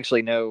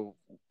actually know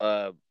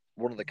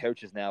one of the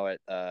coaches now at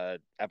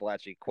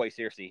Appalachia, Quay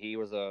Searcy. He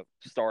was a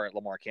star at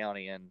Lamar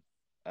County and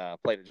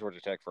played at Georgia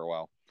Tech for a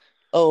while.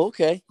 Oh,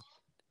 okay.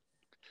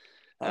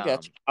 I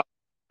got you.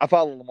 I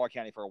followed Lamar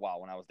County for a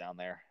while when I was down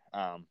there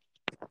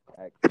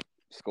at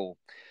school.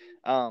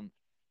 And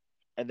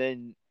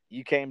then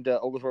you came to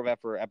Oglethorpe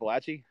after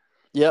Appalachia?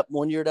 Yep,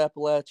 1 year at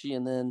Appalachia,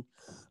 and then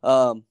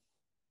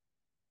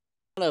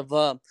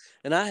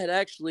and I had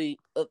actually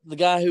the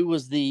guy who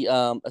was the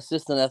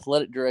assistant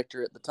athletic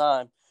director at the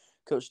time,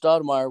 Coach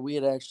Stoudemire, we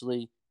had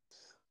actually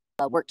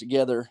worked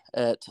together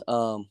at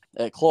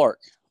Clark.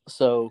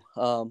 So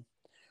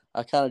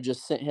I kind of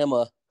just sent him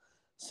a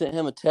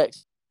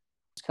text,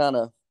 kind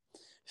of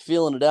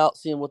feeling it out,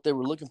 seeing what they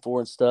were looking for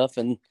and stuff,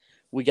 and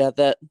we got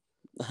that,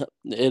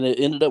 and it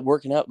ended up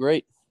working out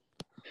great.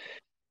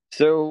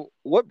 So,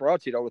 what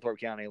brought you to Oglethorpe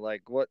County?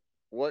 Like, what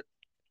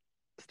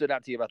stood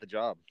out to you about the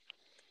job?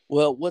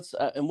 Well, what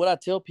I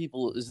tell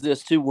people is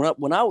this too.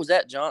 When I was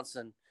at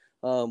Johnson,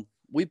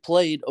 we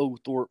played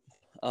Oglethorpe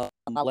the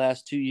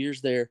last 2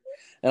 years there,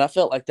 and I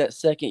felt like that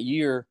second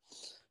year,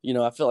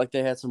 I felt like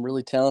they had some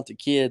really talented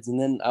kids,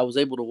 and then I was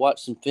able to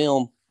watch some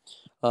film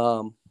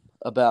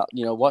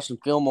watch some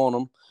film on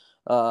them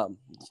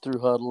through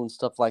Huddle and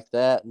stuff like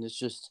that, and it's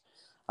just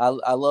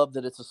I love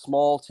that it's a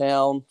small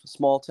town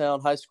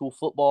high school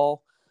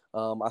football.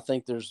 I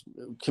think there's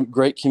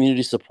great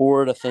community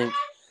support. I think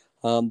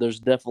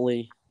there's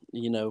definitely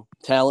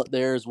talent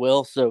there as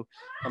well. So,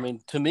 I mean,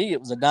 to me,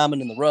 it was a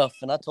diamond in the rough,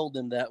 and I told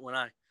them that when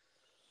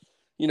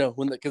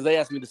because they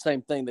asked me the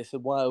same thing. They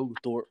said, "Why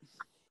Oglethorpe?"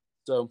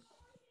 So,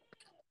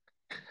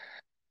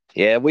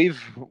 yeah, we've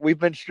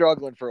been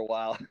struggling for a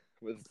while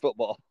with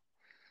football.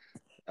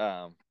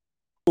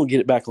 We'll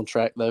get it back on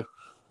track though.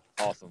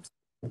 Awesome.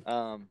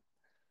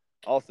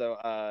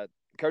 Also,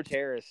 Coach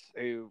Harris,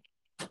 who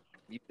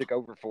you took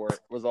over for,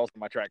 was also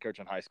my track coach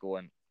in high school,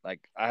 and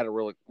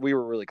we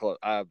were really close.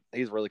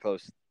 He's really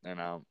close, and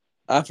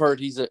I've heard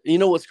he's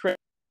what's crazy,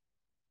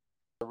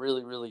 a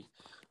really really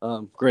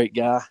great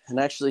guy, and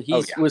actually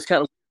was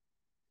kind of,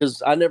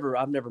 because I've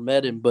never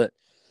met him, but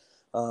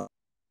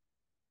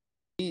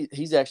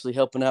he's actually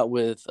helping out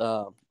with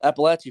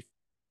Appalachia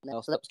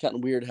now, so that was kind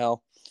of weird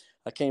how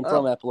I came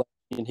from Appalachia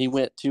and he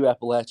went to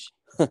Appalachia.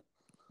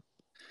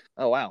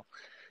 Oh wow,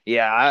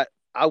 yeah,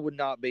 I would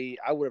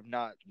have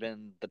not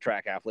been the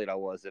track athlete I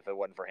was if it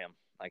wasn't for him.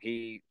 Like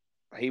he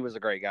was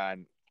a great guy,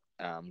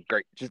 and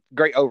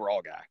great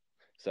overall guy.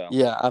 So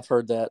yeah, I've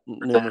heard that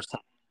numerous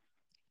times.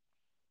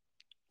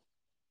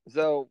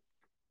 So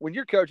when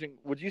you're coaching,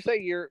 would you say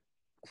your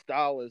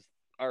style is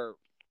our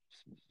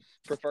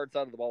preferred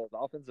side of the ball is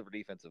offensive or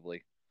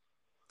defensively?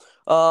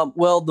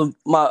 Well,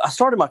 I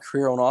started my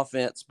career on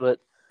offense, but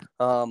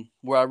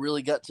where I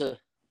really got to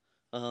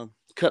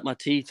cut my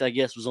teeth, I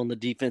guess, was on the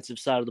defensive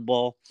side of the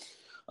ball.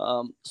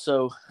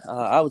 So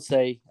I would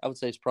say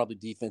it's probably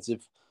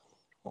defensive.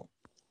 I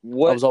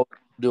was always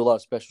do a lot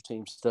of special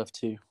team stuff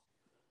too.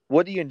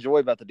 What do you enjoy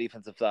about the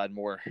defensive side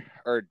more,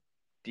 or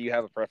do you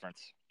have a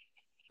preference?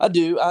 I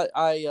do.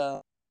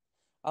 I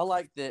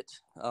like that.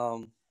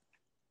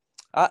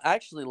 I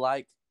actually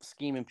like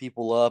scheming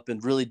people up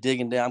and really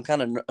digging down. I'm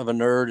kind of a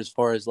nerd as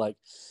far as like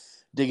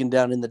digging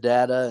down in the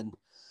data and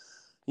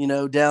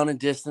down and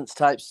distance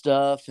type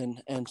stuff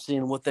and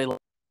seeing what they like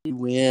to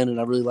win. And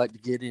I really like to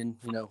get in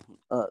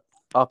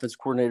offense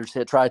coordinators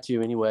head, try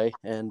to anyway,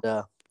 and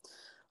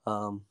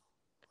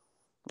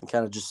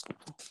kind of just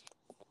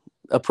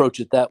approach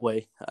it that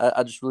way.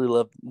 I just really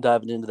love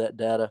diving into that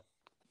data.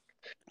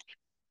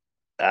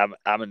 I'm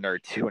a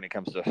nerd too when it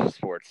comes to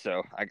sports,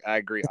 so I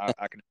agree.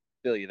 I can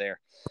feel you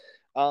there.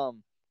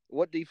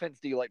 What defense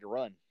do you like to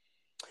run?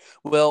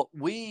 Well,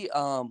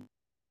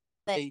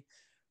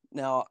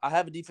 now I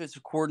have a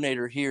defensive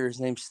coordinator here. His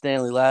name's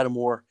Stanley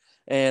Lattimore,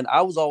 and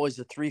I was always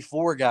a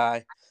 3-4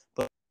 guy,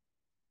 but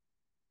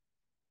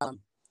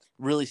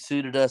really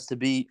suited us to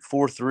be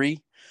 4-3.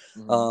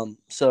 Mm-hmm.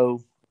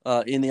 So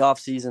in the off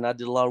season, I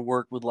did a lot of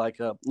work with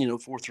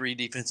 4-3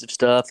 defensive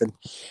stuff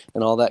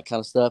and all that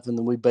kind of stuff, and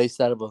then we based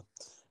out of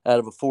out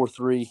of a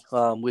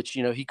 4-3, which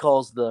he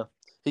calls the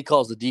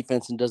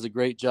defense and does a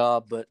great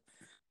job. But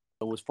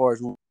as far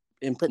as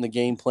inputting the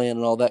game plan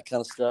and all that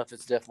kind of stuff,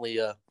 it's definitely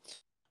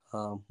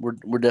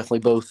we're definitely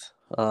both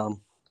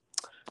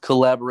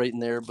collaborating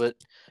there. But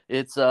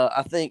it's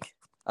I think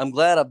I'm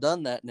glad I've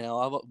done that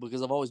now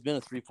because I've always been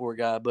a 3-4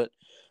 guy. But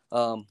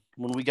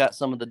when we got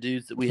some of the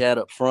dudes that we had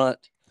up front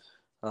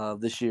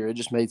this year, it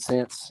just made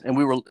sense. And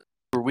we were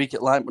weak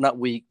at line, not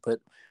weak, but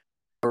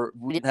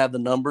we didn't have the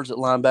numbers at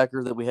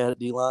linebacker that we had at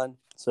D-line,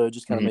 so it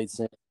just kind of made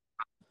sense.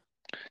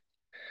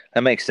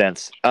 That makes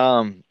sense.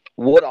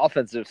 What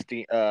offensive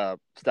style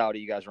do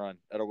you guys run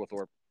at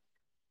Oglethorpe?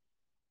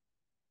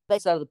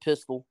 Based out of the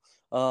pistol.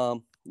 We're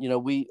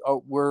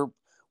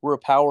a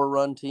power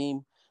run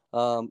team.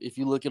 If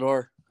you look at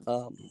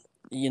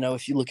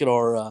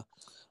our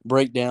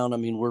breakdown, I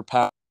mean, we're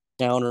power,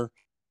 counter,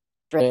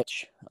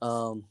 stretch,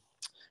 and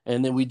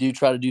then we do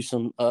try to do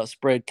some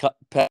spread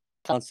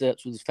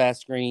concepts with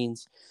fast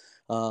screens,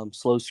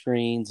 slow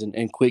screens,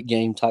 and quick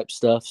game type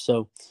stuff.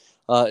 So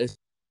it's a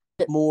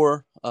bit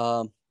more.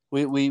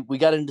 We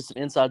got into some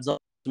inside zone,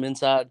 some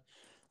inside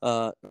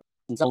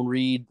zone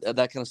read,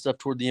 that kind of stuff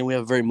toward the end. We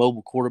have a very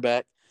mobile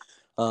quarterback,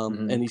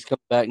 and he's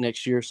coming back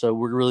next year. So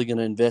we're really going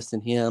to invest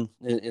in him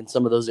in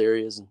some of those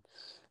areas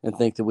and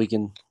think that we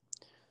can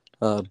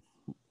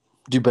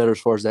do better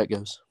as far as that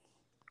goes.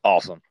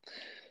 Awesome.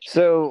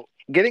 So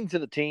getting to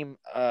the team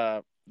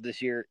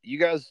this year, you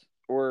guys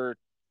were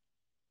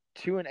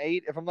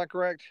 2-8, if I'm not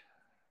correct.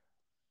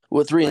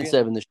 Well,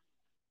 3-7 this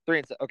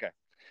year. 3-7. Okay.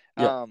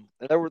 Yep.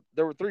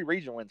 There were 3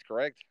 regional wins,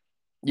 correct?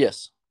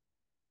 Yes.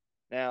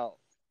 Now,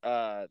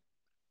 how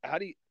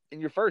do you, in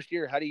your first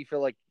year, how do you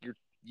feel like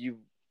you've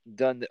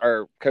done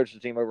or coached the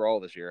team overall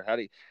this year? How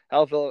do you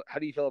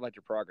feel about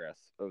your progress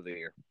over the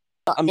year?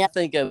 I mean, I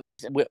think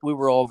we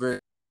were all very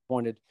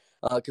disappointed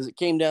because it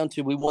came down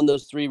to we won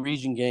those 3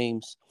 region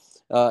games,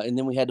 and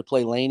then we had to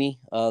play Laney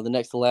the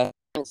next to last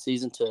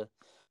season to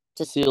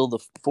seal the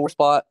 4th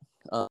spot,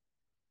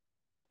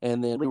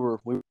 and then we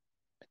were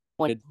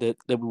disappointed that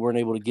we weren't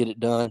able to get it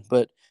done.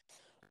 But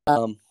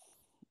so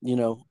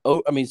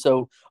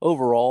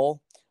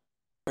overall,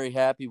 very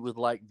happy with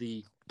like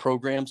the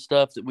program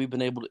stuff that we've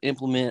been able to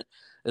implement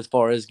as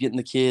far as getting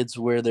the kids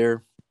where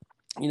they're,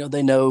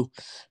 they know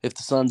if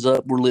the sun's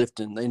up, we're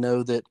lifting. They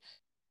know that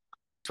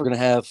we're going to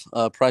have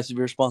price of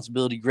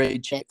responsibility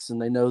grade checks,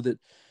 and they know that,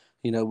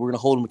 we're going to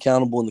hold them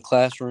accountable in the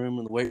classroom,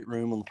 in the weight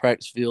room, on the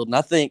practice field. And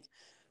I think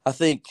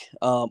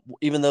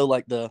even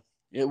though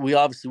we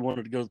obviously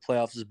wanted to go to the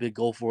playoffs is a big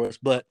goal for us,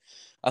 but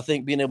I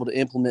think being able to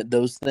implement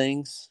those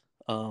things,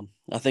 I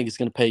think it's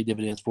going to pay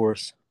dividends for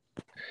us.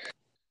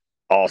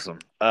 Awesome.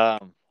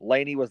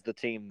 Laney was the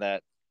team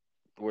that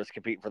was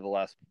competing for the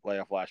last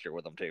playoff last year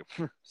with them too.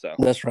 So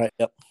that's right.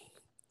 Yep.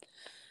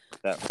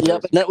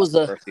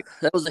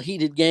 That was a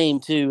heated game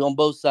too on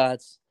both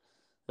sides.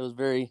 It was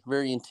very,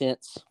 very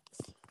intense.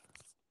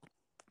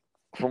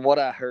 From what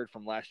I heard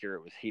from last year,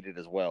 it was heated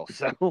as well.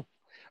 So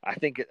I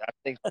think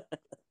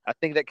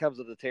that comes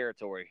with the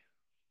territory.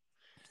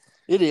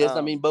 It is.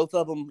 I mean, both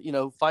of them,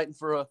 fighting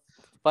for a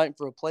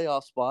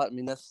playoff spot. I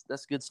mean,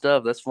 that's good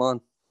stuff. That's fun.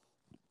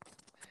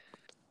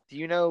 Do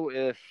you know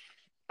if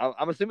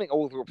I'm assuming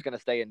Oglethorpe's going to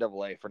stay in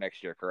AA for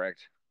next year,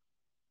 correct?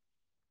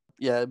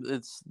 Yeah,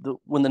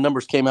 when the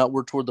numbers came out,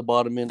 we're toward the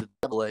bottom end of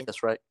AA.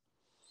 That's right.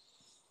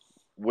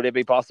 Would it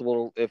be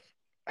possible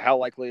how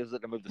likely is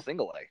it to move to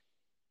single A?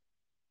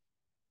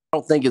 I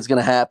don't think it's going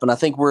to happen. I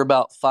think we're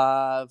about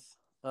 5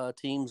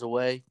 teams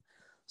away.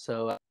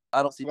 So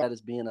I don't see that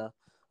as being a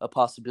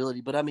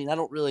possibility. But, I mean,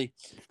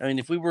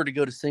 if we were to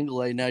go to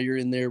single A, now you're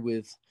in there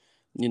with,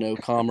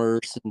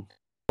 Commerce and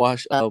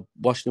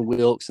Washington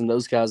Wilkes and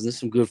those guys. And there's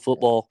some good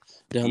football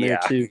down there,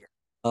 too.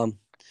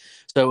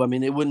 So, I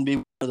mean, it wouldn't be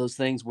one of those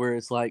things where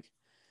it's like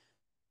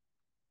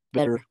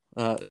better,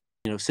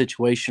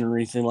 situation or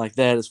anything like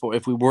that as far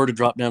if we were to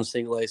drop down to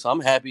single A. So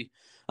I'm happy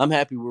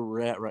where we're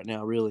at right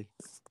now, really.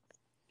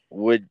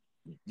 Would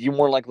you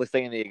more likely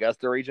stay in the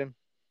Augusta region?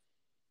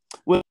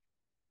 Well,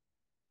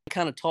 the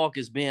kind of talk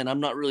has been, I'm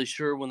not really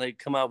sure when they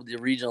come out with the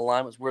regional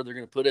alignments where they're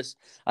going to put us.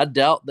 I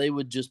doubt they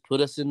would just put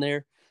us in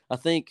there. I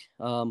think,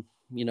 I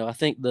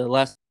think the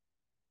last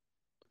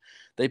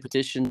they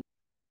petitioned to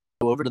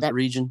go over to that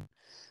region.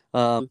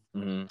 But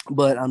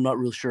I'm not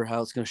real sure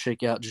how it's going to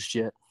shake out just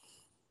yet.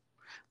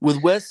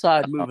 With West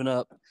Side moving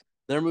up,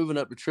 they're moving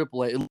up to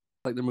AAA. It looks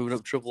like they're moving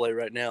up to AAA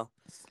right now.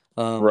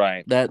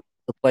 Right. That's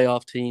the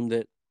playoff team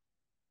that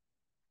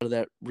out of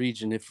that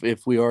region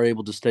if we are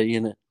able to stay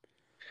in it.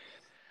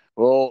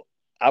 Well,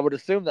 I would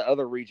assume the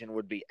other region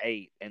would be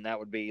 8, and that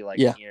would be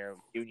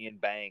Union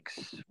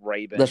Banks,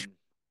 Raven,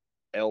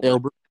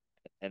 Elbert,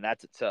 and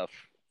that's tough.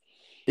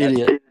 It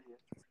is.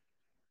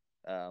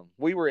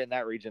 We were in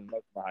that region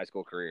most of my high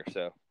school career,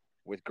 so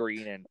with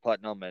Green and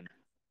Putnam and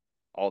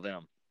all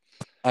them.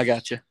 I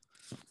got you.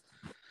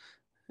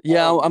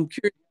 Yeah, I'm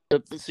curious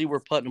to see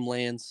where Putnam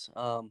lands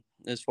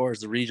as far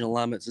as the regional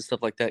alignments and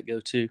stuff like that go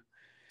too.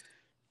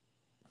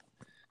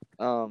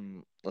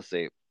 Let's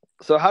see.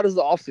 So how does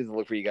the offseason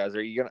look for you guys?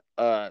 Are you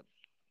gonna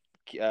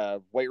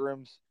weight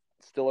rooms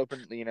still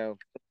open?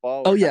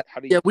 Fall. Oh yeah,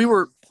 How do you? yeah. We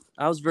were.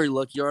 I was very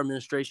lucky. Our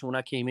administration, when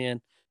I came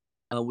in,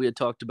 we had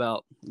talked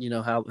about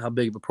how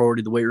big of a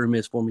priority the weight room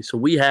is for me. So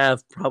we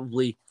have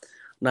probably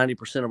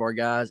 90% of our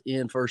guys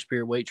in first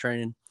period weight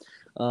training.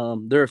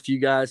 There are a few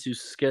guys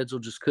whose schedule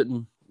just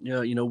couldn't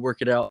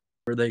work it out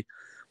where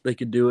they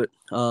could do it.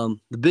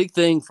 The big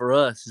thing for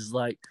us is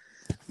like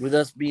with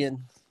us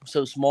being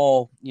so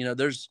small,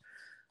 there's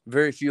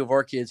very few of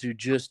our kids who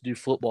just do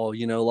football.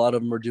 A lot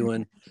of them are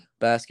doing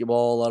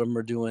basketball. A lot of them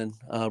are doing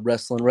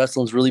wrestling.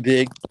 Wrestling's really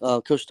big.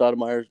 Coach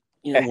Stoudemire,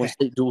 won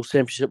state dual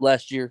championship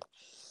last year.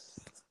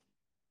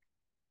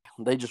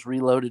 They just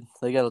reloaded.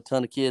 They got a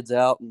ton of kids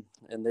out,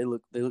 and they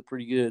look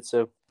pretty good.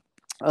 So,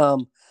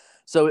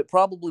 so it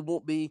probably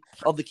won't be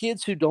of the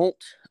kids who don't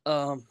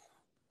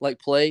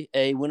play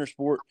a winter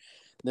sport.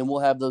 Then we'll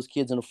have those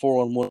kids in a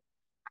 4-on-1.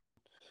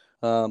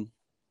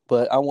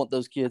 But I want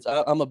those kids.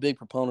 I'm a big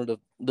proponent of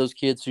those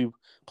kids who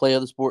play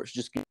other sports.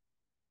 Just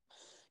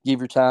give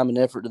your time and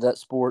effort to that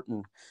sport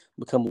and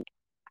become an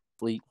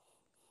athlete.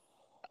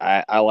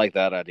 I like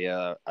that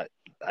idea.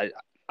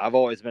 I've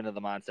always been in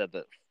the mindset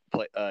that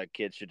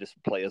kids should just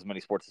play as many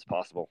sports as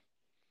possible.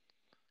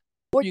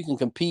 Or you can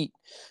compete.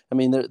 I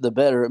mean, the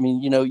better. I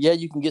mean,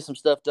 you can get some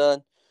stuff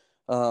done,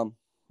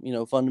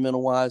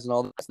 fundamental wise and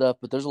all that stuff.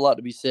 But there's a lot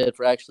to be said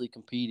for actually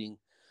competing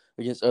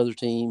against other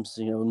teams,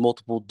 in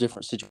multiple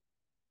different situations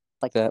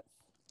like that.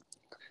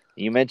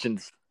 You mentioned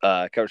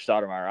Coach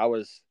Stoudemire.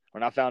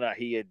 When I found out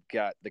he had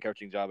got the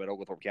coaching job at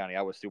Oglethorpe County,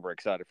 I was super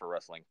excited for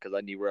wrestling because I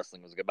knew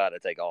wrestling was about to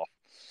take off.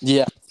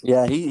 Yeah,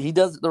 he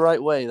does it the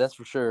right way, that's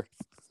for sure.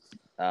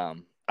 I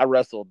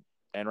wrestled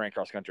and ran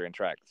cross country and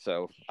track,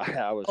 so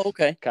I was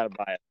kind of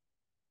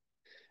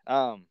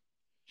biased.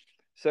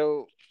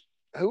 So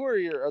who are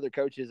your other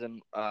coaches,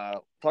 and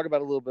talk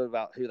about a little bit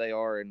about who they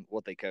are and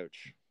what they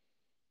coach?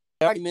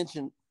 I already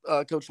mentioned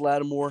Coach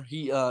Lattimore.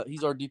 He's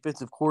our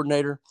defensive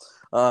coordinator.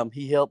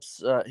 He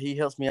helps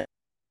me out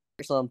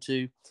some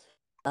too.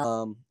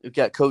 We've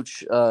got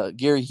Coach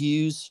Gary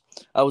Hughes.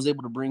 I was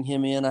able to bring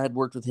him in. I had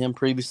worked with him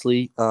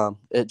previously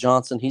at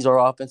Johnson. He's our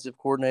offensive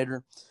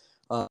coordinator.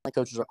 He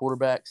coaches our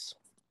quarterbacks.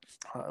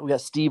 We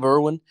got Steve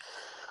Irwin,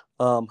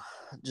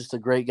 just a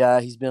great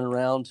guy. He's been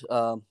around.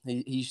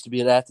 He used to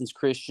be at Athens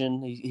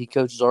Christian. He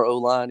coaches our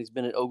O-line. He's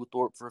been at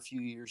Oglethorpe for a few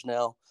years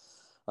now.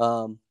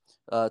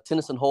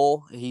 Tennyson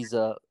Hull, he's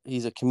a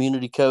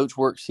community coach.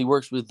 He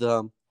works with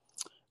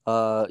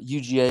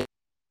UGA.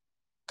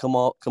 Come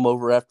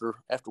over after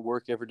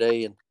work every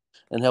day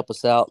and help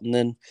us out. And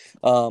then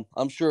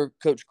I'm sure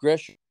Coach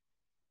Gresham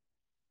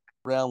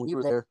around when you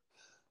were there.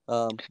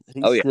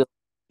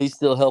 He's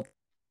still helping.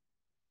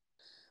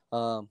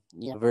 A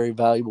very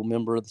valuable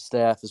member of the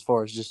staff as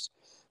far as just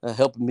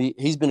helping me.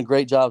 He's been a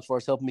great job as far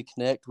as helping me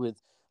connect with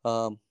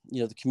the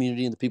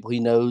community and the people he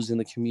knows in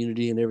the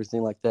community and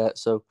everything like that.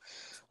 So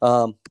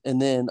and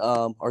then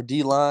our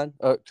D line,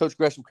 Coach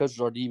Gresham coaches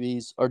our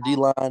DBs. Our D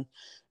line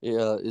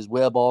is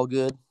Webb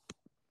Allgood.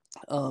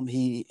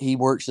 He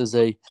works as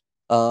a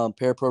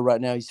parapro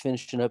right now. He's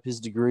finishing up his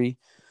degree.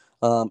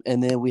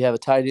 And then we have a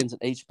tight ends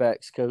and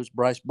H-backs coach,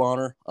 Bryce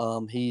Bonner.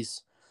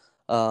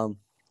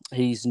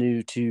 He's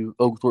new to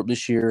Oglethorpe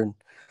this year, and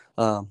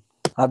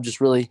I'm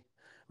just really,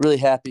 really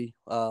happy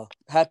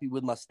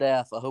with my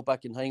staff. I hope I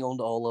can hang on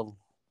to all of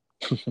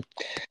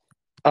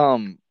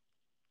them.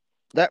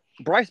 That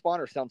Bryce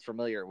Bonner sounds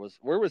familiar.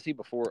 Where was he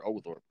before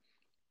Oglethorpe?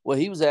 Well,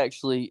 he was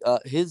actually in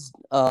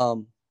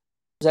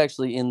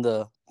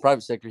the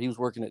private sector. He was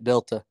working at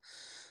Delta.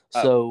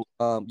 So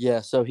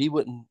so he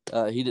wouldn't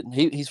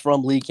he's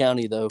from Lee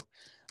County though.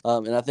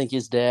 And I think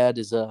his dad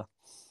is a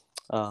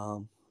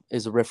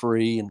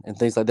referee and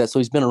things like that. So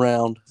he's been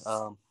around,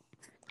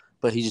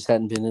 but he just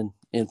hadn't been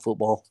in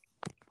football.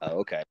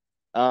 Oh, okay.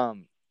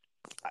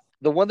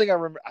 The one thing I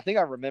think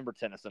I remember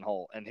Tennyson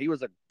Hull, and he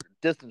was a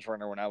distance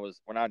runner when I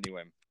knew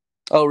him.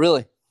 Oh,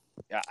 really?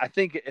 Yeah, I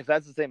think if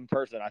that's the same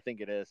person, I think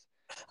it is.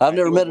 I've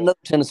never met another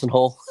Tennyson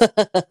Hull.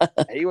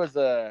 He was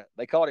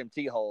they called him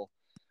T-Hole,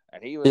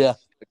 and he was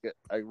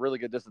a really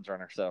good distance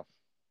runner. So,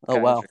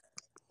 wow.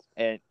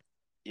 And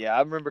I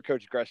remember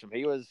Coach Gresham.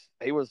 He was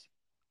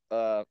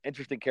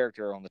interesting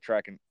character on the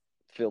track and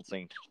field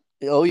scene.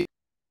 Oh, yeah.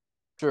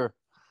 Sure.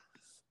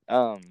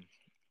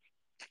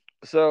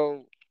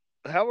 So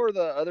how are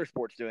the other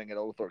sports doing at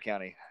Oglethorpe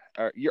County?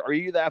 Are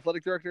you the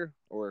athletic director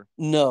or?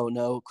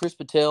 No. Chris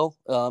Patel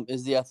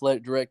is the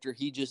athletic director.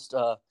 He just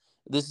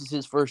this is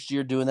his first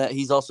year doing that.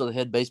 He's also the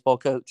head baseball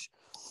coach.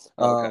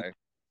 Okay.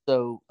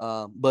 So,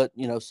 but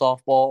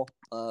softball,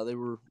 they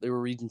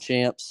were region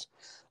champs.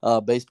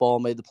 Baseball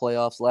made the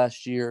playoffs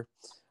last year.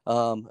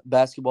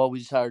 Basketball, we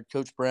just hired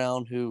Coach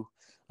Brown, who,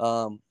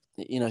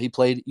 he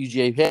played at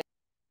UGA.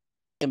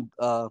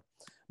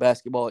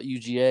 Basketball at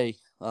UGA.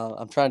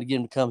 I'm trying to get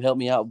him to come help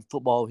me out with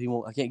football.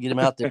 I can't get him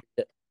out there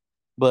yet.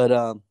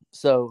 But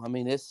so I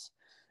mean, it's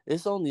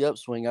on the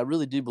upswing. I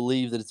really do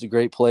believe that it's a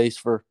great place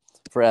for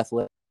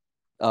athletics.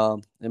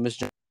 And Miss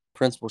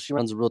Principal, she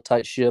runs a real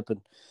tight ship,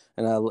 and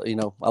I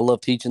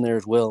love teaching there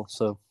as well.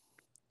 So.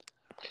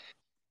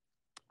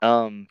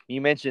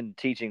 You mentioned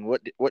teaching.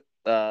 What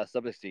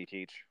subjects do you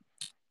teach?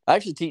 I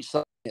actually teach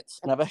science,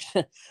 and I've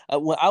actually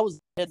when I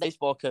was head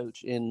baseball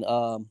coach in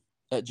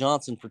at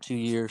Johnson for 2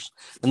 years,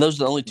 and those are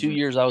the only 2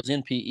 years I was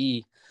in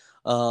PE.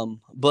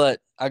 But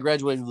I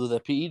graduated with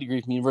a PE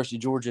degree from University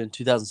of Georgia in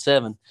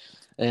 2007,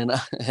 and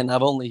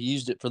I've only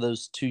used it for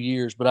those 2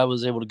 years. But I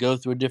was able to go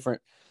through a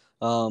different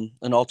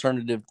an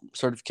alternative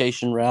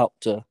certification route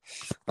to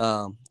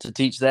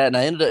teach that, and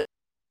I ended up.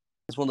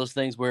 It's one of those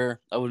things where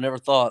I would have never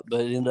thought,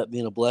 but it ended up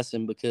being a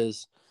blessing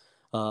because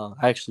I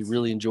actually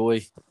really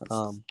enjoy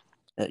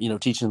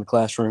teaching in the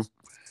classroom.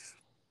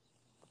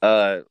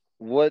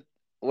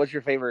 What's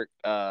your favorite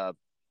aspect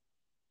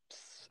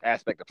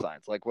of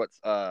science? Like what's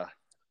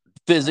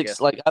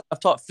physics? Like I've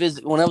taught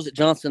physics when I was at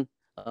Johnson.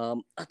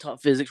 I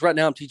taught physics. Right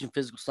now I'm teaching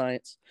physical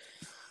science.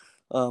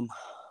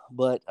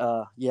 But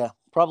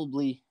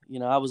probably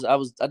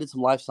I did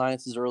some life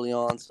sciences early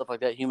on, stuff like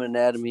that, human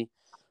anatomy,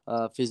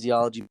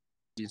 physiology,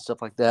 and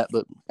stuff like that.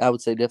 But I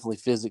would say definitely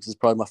physics is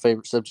probably my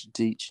favorite subject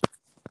to teach.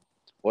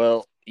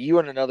 Well, you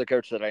and another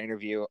coach that I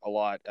interview a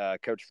lot,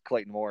 Coach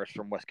Clayton Morris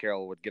from West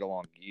Carroll, would get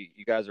along.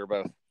 You guys are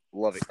both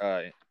loving.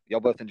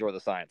 Y'all both enjoy the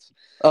science.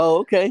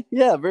 Oh, okay,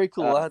 yeah, very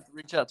cool. I have to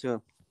reach out to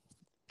him.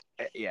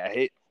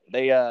 Yeah,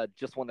 they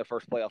just won their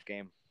first playoff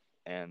game,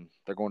 and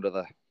they're going to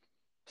the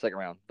second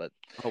round. But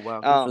oh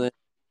wow, good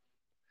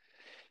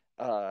for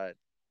them.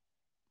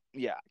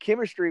 Yeah,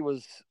 chemistry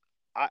was.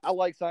 I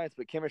like science,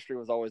 but chemistry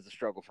was always the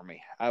struggle for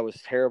me. I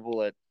was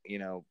terrible at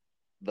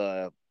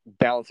the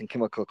balancing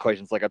chemical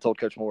equations, like I told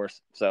Coach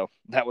Morris. So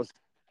that was.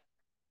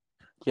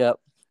 Yeah.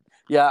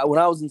 When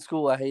I was in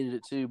school, I hated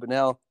it too, but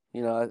now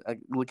I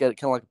look at it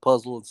kind of like a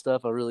puzzle and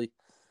stuff. I really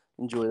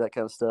enjoy that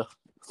kind of stuff.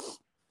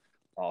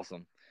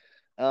 Awesome.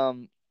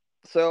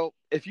 So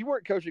if you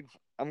weren't coaching,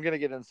 I'm gonna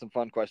get into some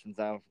fun questions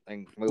now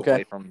and move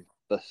away from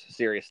the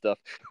serious stuff.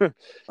 All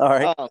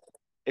right.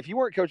 If you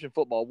weren't coaching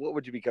football, what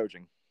would you be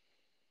coaching?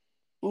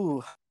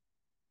 Ooh.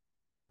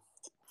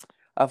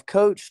 I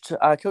coached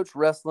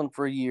wrestling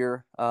for a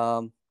year.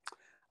 I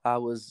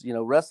was,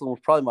 wrestling was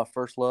probably my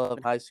first love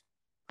in high school.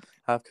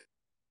 I'd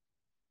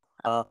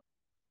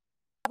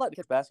like to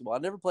coach basketball. I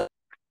never played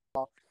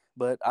basketball,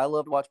 but I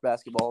love to watch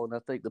basketball, and I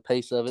think the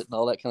pace of it and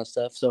all that kind of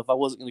stuff. So if I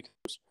wasn't going to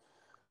coach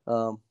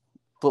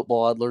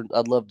football,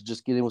 I'd love to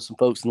just get in with some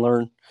folks and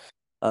learn,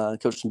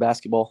 coach some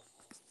basketball.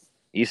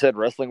 You said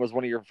wrestling was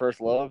one of your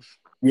first loves?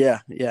 Yeah.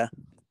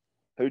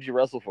 Who'd you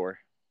wrestle for?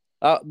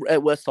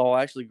 At West Hall.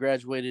 I actually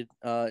graduated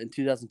in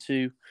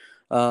 2002.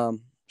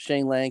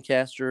 Shane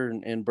Lancaster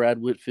and Brad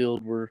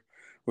Whitfield were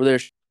there.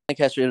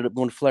 Lancaster ended up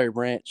going to Flary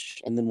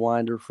Branch and then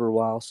Winder for a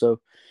while. So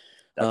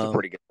that's a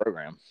pretty good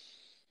program.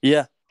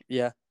 Yeah.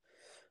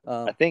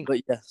 I think.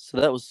 But yeah, so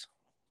that would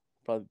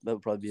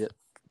probably be it.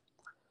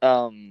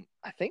 I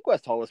think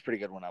West Hall was pretty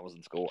good when I was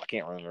in school. I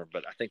can't remember,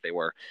 but I think they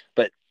were.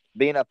 But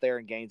being up there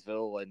in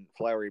Gainesville and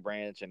Flowery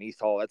Branch and East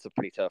Hall, that's a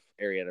pretty tough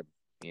area to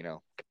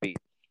compete.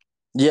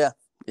 Yeah,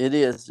 it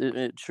is.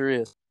 It sure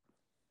is.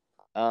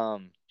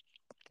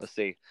 Let's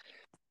see.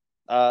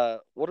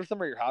 What are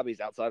some of your hobbies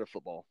outside of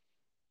football?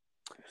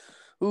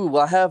 Ooh,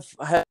 well, I have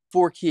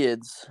 4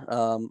 kids,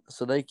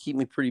 so they keep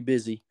me pretty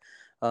busy.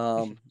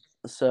 But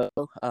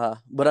I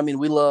mean,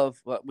 we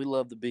love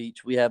the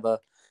beach. We have a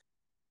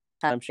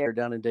timeshare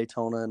down in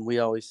Daytona, and we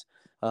always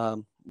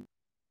there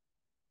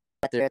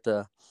at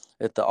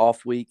the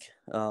off week,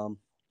 the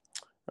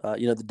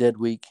dead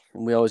week,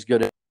 and we always go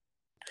to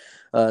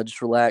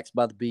just relax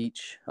by the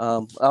beach.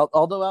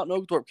 Although out in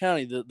Oglethorpe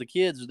County, the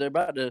kids they're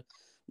about to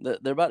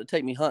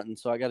take me hunting,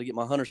 so I got to get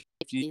my hunter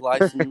safety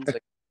license,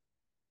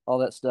 all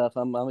that stuff.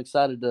 I'm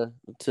excited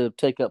to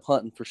take up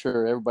hunting for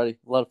sure. A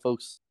lot of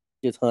folks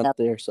get hunt out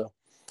there, so.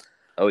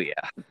 Oh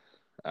yeah,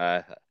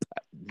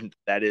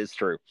 that is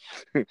true.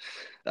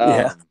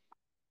 Yeah.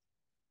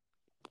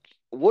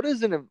 What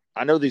is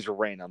I know these are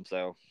random,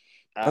 so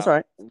that's all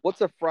right. What's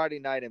a Friday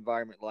night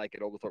environment like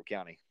at Oglethorpe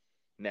County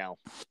now?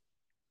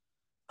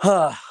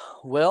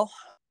 Well,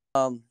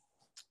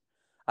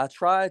 I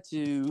try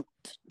to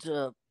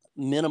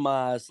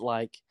minimize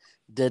like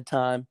dead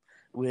time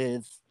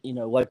with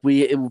like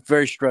it was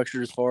very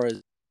structured as far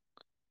as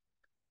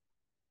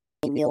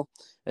meal.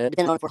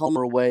 Depending on if we're home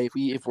or away.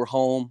 If we're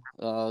home,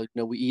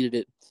 we eat it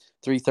at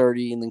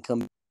 3:30 and then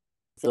come to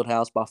the field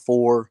house by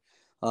 4.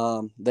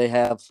 They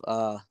have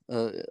a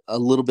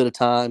little bit of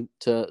time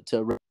to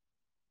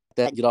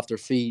get off their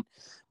feet,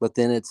 but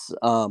then it's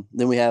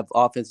then we have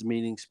offensive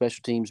meetings,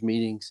 special teams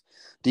meetings,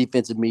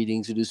 defensive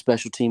meetings. We do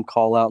special team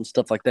call out and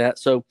stuff like that.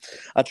 So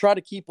I try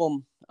to keep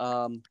them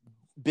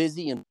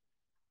busy and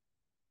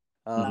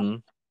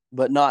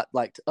but not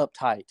like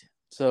uptight.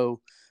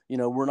 So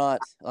we're not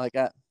like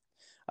I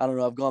don't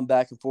know. I've gone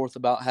back and forth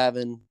about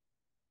having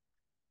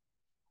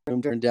room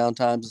during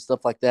downtimes and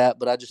stuff like that,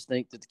 but I just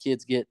think that the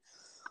kids get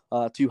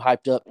too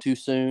hyped up too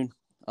soon.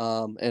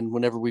 And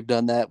whenever we've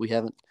done that,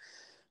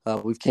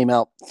 we've came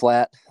out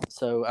flat.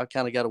 So I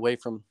kind of got away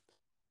from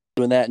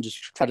doing that and just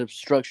try to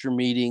structure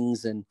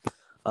meetings and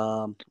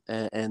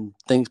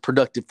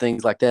productive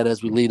things like that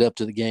as we lead up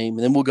to the game.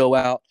 And then we'll go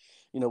out,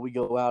 we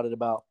go out at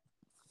about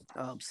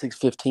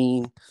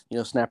 6:15.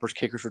 Snappers,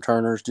 kickers,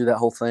 returners, do that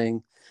whole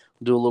thing.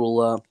 Do a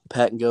little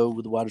pat and go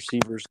with the wide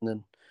receivers, and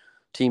then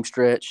team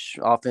stretch,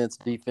 offense,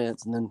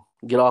 defense, and then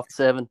get off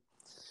 7,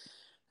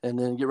 and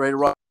then get ready to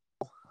rock.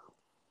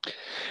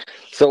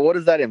 So, what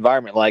is that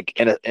environment like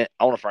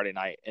on a Friday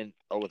night in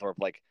Oglethorpe?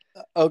 Like,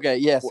 Okay,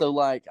 yeah. So,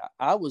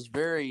 I was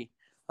very,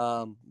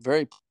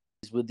 very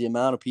pleased with the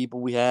amount of people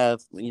we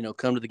have.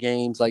 Come to the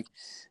games. Like,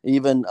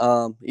 even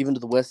to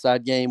the West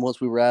Side game.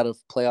 Once we were out of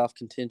playoff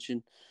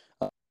contention,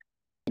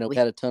 we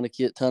had a ton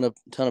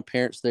of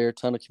parents there,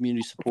 ton of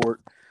community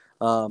support,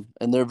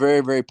 and they're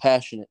very, very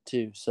passionate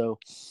too. So,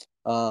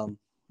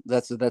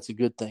 that's a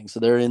good thing. So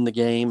they're in the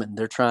game and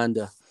they're trying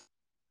to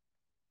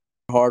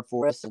hard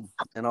for us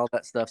and all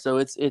that stuff. So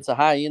it's a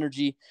high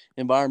energy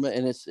environment,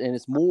 and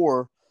it's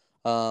more.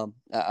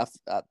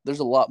 There's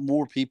a lot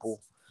more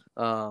people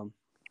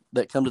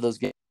that come to those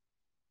games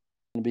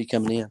and be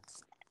coming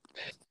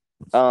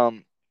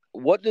in.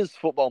 What does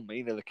football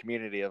mean to the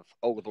community of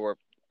Oglethorpe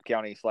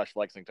County /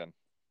 Lexington?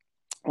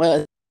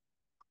 Well,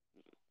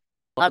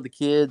 a lot of the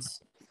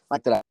kids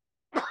like that.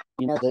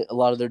 A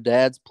lot of their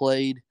dads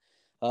played.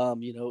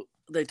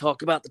 They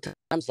talk about the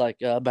times like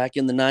back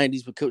in the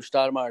 '90s with Coach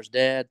Stoudemire's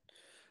dad.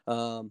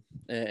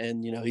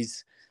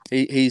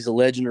 He's a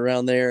legend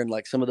around there, and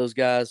like some of those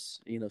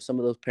guys, some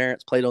of those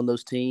parents played on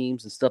those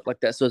teams and stuff like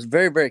that. So it's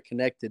very, very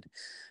connected.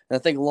 And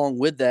I think along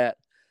with that,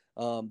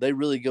 they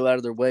really go out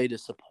of their way to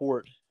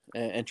support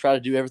and try to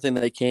do everything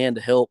they can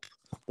to help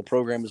the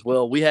program as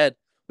well. We had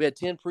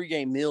 10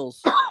 pregame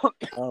meals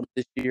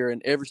this year,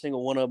 and every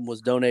single one of them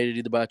was donated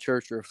either by a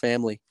church or a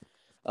family.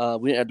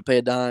 We didn't have to pay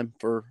a dime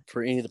for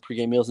any of the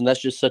pregame meals, and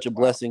that's just such a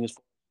blessing. As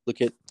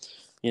look at,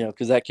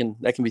 because that can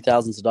be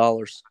thousands of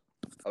dollars.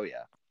 Oh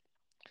yeah.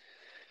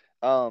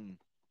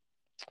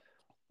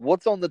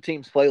 What's on the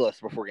team's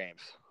playlist before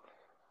games?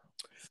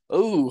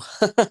 Oh,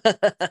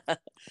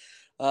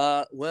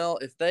 well,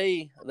 if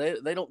they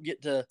don't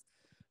get to,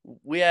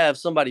 we have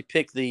somebody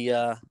pick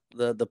the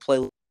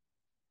playlist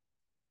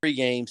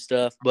pregame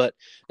stuff, but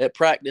at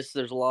practice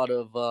there's a lot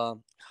of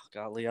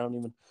golly, I don't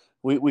even.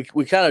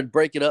 We kind of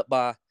break it up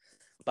by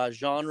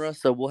genre.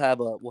 So we'll have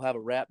a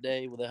rap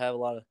day where they have a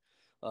lot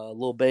of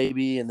Lil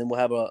Baby, and then we'll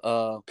have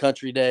a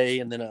country day,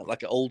 and then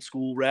like an old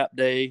school rap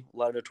day, a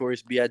lot of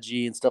Notorious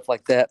B.I.G. and stuff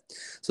like that.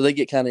 So they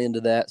get kind of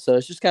into that. So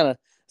it's kind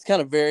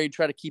of varied.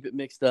 Try to keep it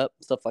mixed up,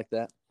 stuff like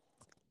that.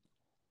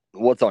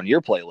 What's on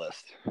your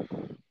playlist?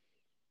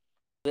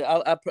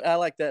 I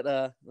like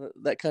that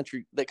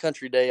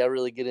country day. I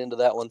really get into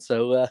that one.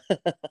 So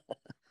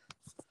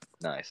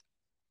nice.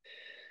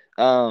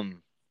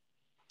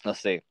 Let's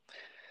see.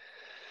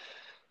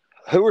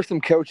 Who are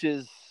some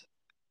coaches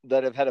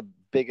that have had a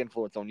big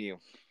influence on you?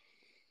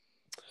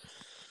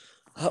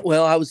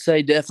 Well, I would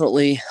say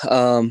definitely,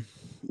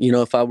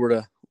 if I were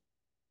to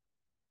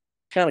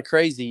kind of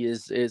crazy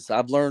is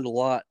I've learned a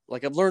lot.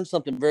 Like I've learned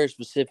something very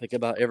specific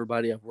about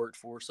everybody I've worked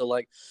for. So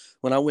like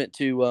when I went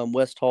to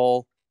West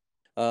Hall,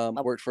 I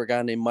worked for a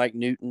guy named Mike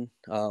Newton.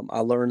 I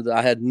learned that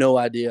I had no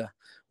idea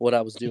what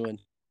I was doing.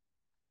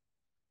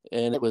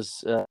 And it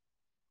was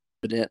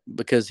evident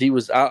because he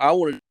was, I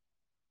wanted to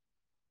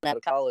out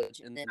of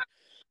college, and then,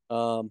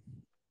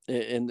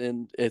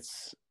 and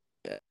it's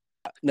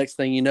next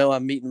thing you know,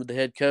 I'm meeting with the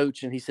head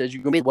coach, and he says,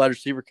 "You're going to be the wide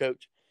receiver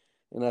coach."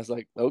 And I was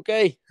like,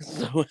 "Okay."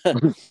 So,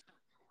 but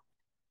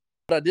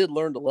I did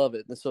learn to love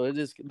it. And so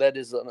that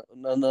is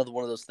another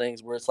one of those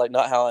things where it's like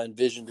not how I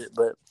envisioned it,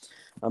 but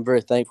I'm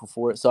very thankful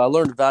for it. So I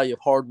learned the value of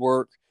hard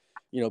work,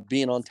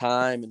 being on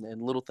time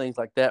and little things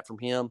like that from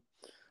him.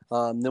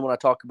 Then when I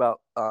talk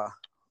about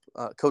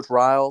Coach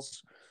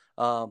Riles,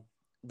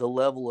 the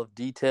level of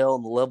detail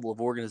and the level of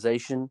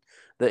organization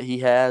that he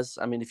has.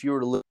 I mean, if you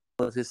were to look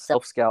at his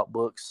self-scout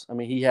books, I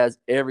mean, he has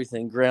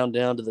everything ground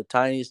down to the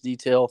tiniest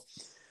detail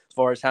as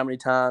far as how many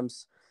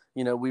times,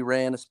 we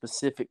ran a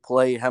specific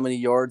play, how many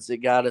yards it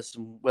got us,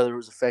 and whether it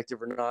was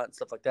effective or not, and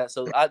stuff like that.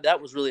 So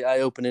that was really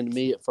eye-opening to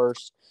me at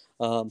first,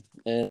 and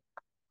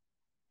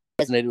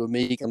resonated with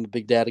me. I'm a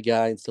big data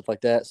guy and stuff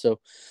like that. So,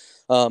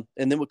 and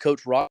then with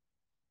Coach Rock,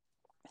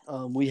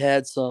 we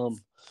had some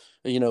 –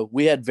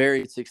 we had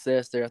varied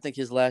success there. I think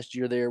his last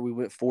year there, we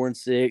went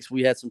 4-6.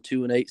 We had some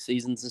 2-8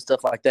 seasons and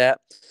stuff like that.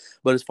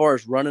 But as far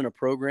as running a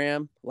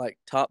program, like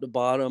top to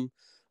bottom,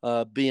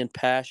 being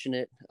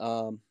passionate,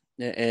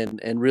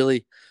 and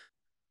really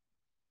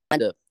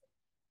kind of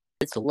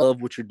it's to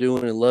love what you're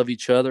doing and love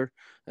each other.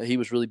 He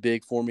was really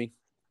big for me.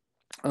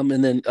 And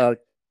then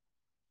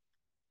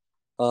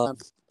learned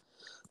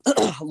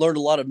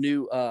a lot of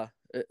new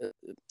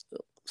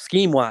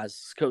scheme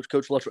wise,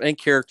 Coach Luttrell, and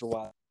character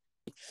wise.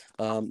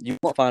 You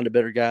won't find a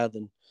better guy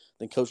than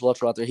Coach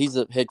Luttrell out there. He's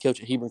the head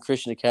coach at Hebron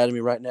Christian Academy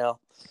right now.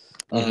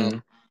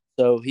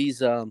 So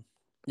he's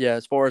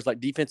as far as like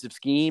defensive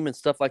scheme and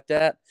stuff like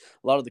that,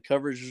 a lot of the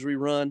coverages we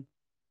run,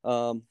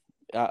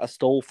 I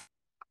stole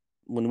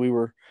when we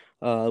were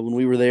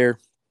there.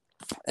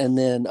 And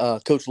then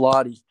Coach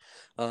Lottie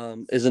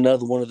is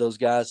another one of those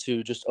guys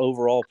who just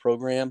overall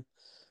program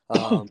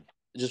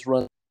just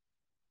run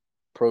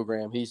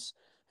program. He's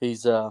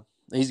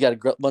he's got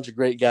a bunch of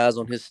great guys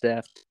on his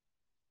staff.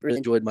 Really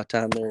enjoyed my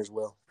time there as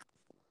well.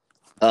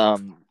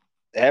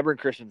 Hebron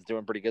Christian's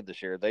doing pretty good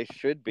this year. They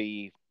should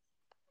be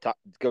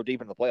go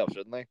deep in the playoffs,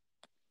 shouldn't they?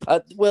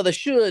 Well, they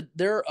should.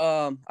 They're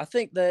I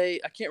think I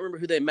can't remember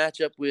who they match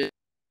up with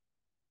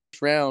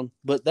this round,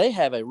 but they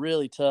have a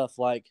really tough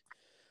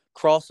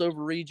crossover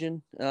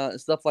region and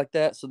stuff like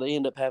that. So they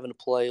end up having to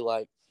play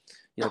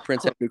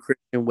Prince Andrew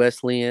Christian,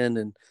 Wesleyan,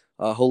 and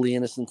Holy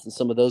Innocents, and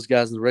some of those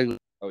guys in the regular.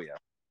 Oh yeah,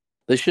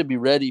 they should be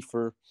ready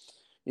for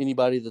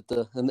anybody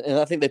that and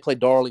I think they play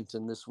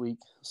Darlington this week.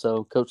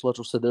 So Coach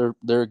Luttrell said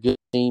they're a good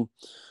team.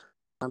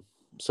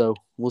 So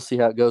we'll see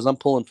how it goes. I'm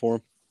pulling for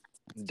them.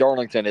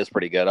 Darlington is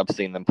pretty good. I've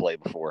seen them play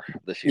before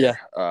this year.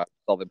 Yeah.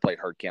 Saw them play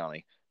Hurd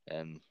County,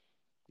 and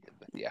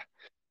yeah.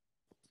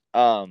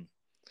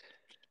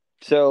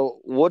 So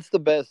what's the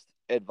best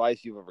advice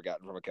you've ever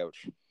gotten from a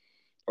coach,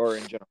 or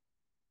in general?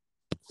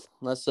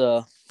 That's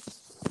a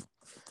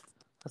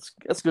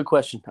good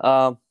question.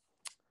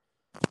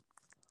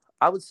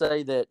 I would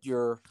say that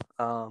you're,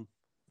 the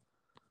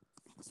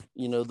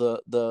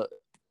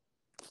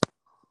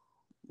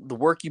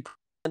work you put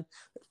in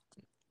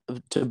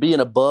to be an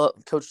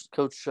above Coach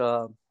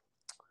Luttrell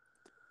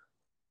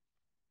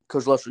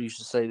used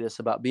to say this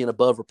about being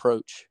above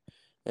reproach,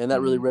 and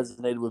that really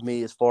resonated with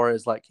me as far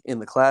as in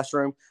the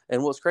classroom.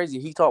 And what's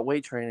crazy, he taught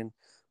weight training,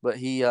 but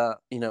he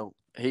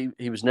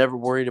he was never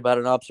worried about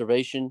an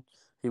observation.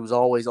 He was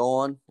always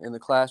on in the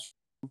classroom.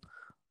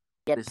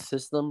 He had his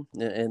system,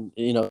 and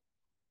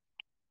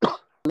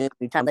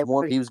anytime they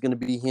wanted, he was going to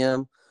be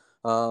him.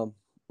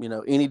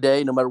 Any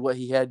day, no matter what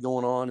he had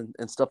going on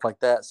and stuff like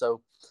that.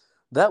 So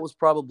that was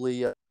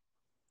probably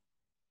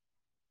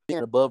being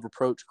an above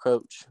reproach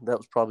coach. That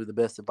was probably the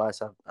best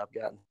advice I've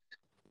gotten.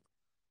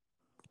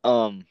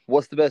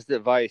 What's the best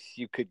advice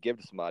you could give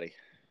to somebody,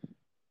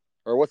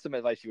 or what's some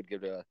advice you would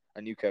give to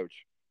a new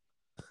coach?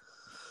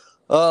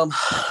 I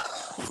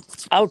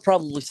would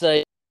probably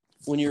say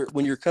when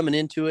you're coming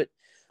into it,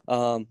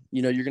 you're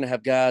going to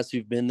have guys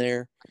who've been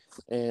there,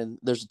 and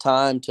there's a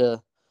time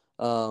to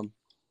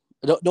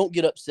don't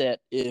get upset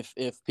if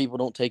people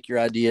don't take your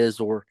ideas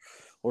or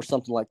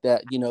something like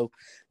that.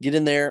 Get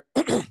in there,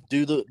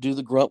 do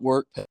the grunt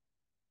work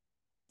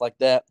like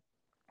that,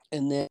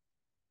 and then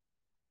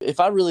if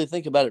I really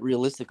think about it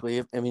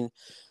realistically,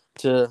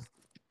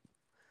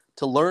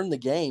 to learn the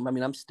game,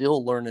 I'm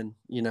still learning.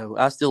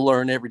 I still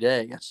learn every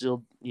day. I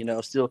still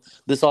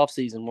this off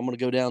season, I'm going to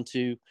go down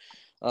to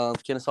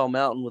Kennesaw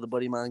Mountain with a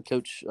buddy of mine,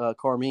 Coach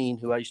Carmine,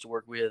 who I used to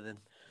work with, and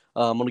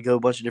I'm going to go a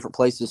bunch of different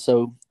places.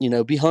 So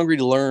be hungry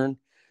to learn,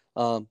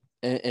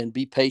 and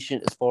be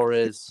patient as far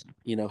as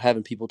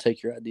having people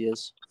take your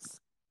ideas.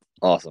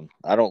 Awesome.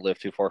 I don't live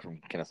too far from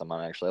Kennesaw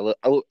Mountain, actually.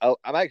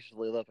 I'm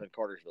actually live in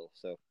Cartersville,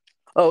 so.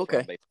 Oh,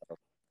 okay.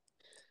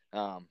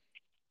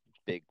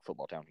 Big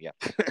football town, yeah.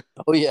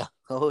 Oh yeah.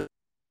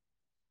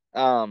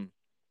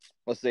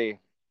 Let's see.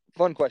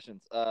 Fun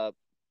questions.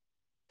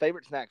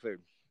 Favorite snack food,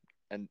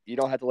 and you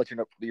don't have to let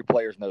your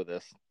players know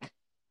this.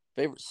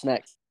 Favorite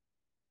snacks.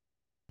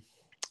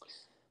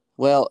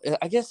 Well,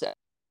 I guess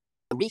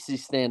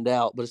Reese's stand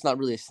out, but it's not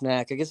really a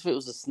snack. I guess if it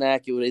was a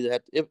snack, it would either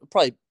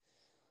probably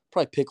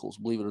pickles.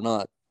 Believe it or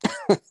not.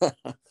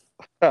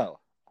 Oh,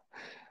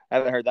 I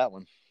haven't heard that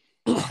one.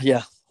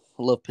 Yeah,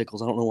 I love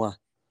pickles. I don't know why.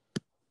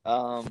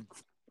 I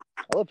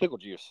love pickle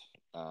juice.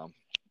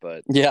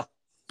 But yeah,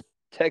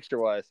 texture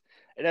wise,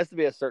 it has to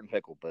be a certain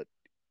pickle. But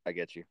I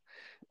get you.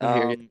 I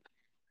hear you.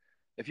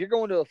 If you're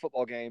going to a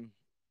football game,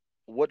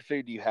 what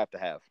food do you have to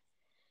have?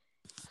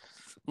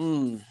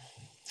 I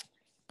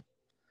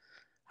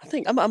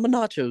think I'm a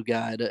nacho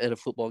guy at a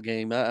football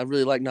game. I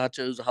really like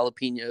nachos,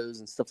 jalapenos,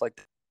 and stuff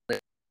like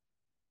that.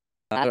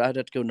 I'd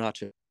have to go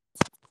nacho.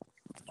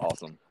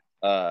 Awesome.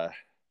 I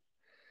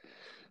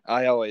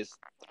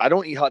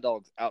don't eat hot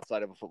dogs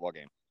outside of a football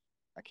game.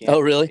 I can't. Oh,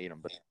 really? Eat them,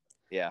 but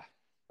yeah,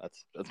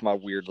 that's my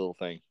weird little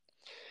thing.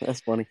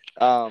 That's funny.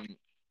 Oh,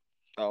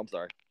 I'm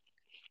sorry.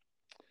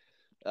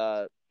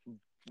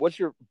 What's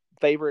your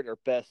favorite or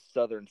best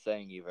Southern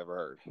saying you've ever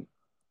heard?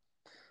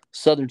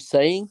 Southern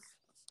saying?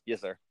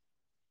 Yes, sir.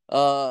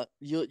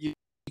 You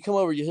come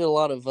over, you hit a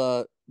lot of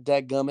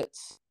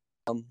dadgummits.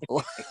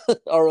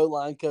 Our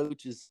O-line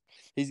coach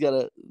he's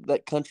got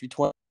that country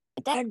twang.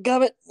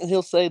 Dadgummit, and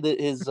he'll say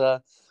that his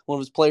one of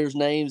his players'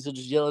 names. He'll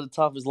just yell at the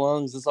top of his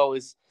lungs. That's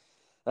always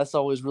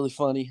really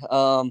funny.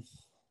 I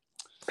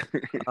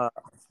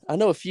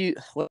know a few.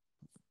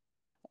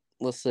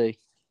 Let's see.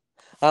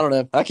 I don't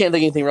know. I can't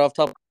think of anything right off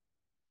the top.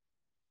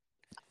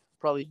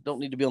 Probably don't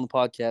need to be on the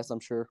podcast, I'm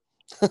sure.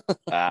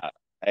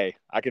 Hey,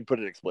 I can put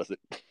it explicit.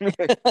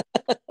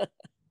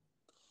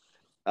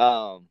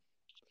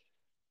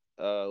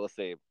 Let's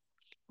see.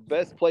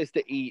 Best place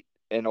to eat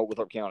in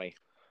Oglethorpe County.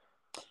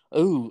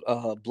 Ooh,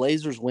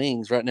 Blazers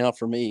Wings right now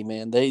for me,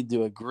 man. They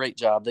do a great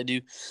job. They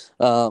do.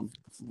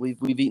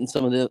 We've eaten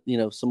some of the,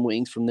 some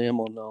wings from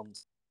them on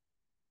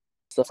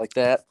stuff like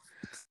that.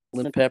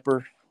 Lemon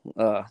pepper.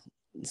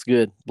 It's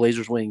good.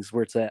 Blazers Wings,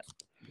 where it's at.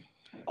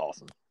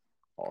 Awesome.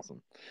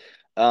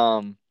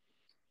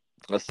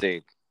 Let's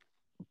see.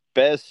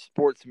 best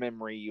sports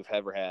memory you've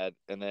ever had,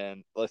 and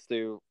then let's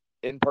do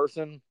in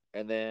person,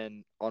 and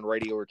then on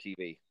radio or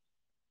TV.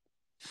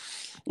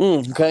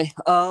 Okay.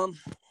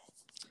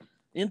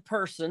 In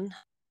person,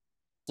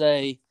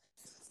 say,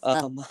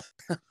 um,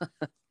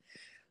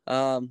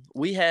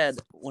 we had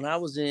when I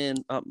was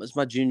in it's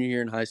my junior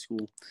year in high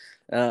school,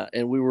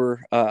 and we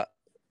were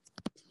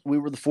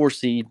the 4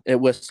 seed at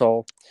West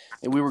Hall,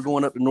 and we were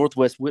going up to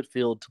Northwest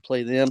Whitfield to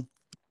play them,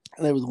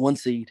 and they were the 1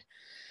 seed,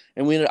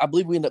 and I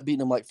believe we ended up beating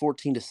them like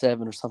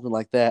 14-7 or something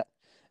like that.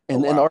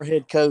 And then our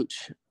head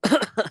coach,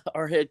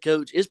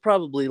 is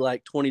probably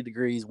like 20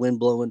 degrees, wind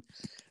blowing,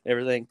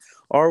 everything.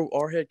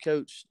 Our head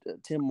coach,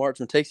 Tim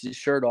Marchman, takes his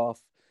shirt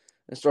off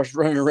and starts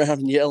running around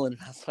and yelling.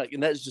 And I was like,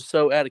 and that's just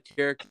so out of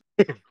character.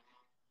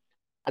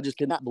 I just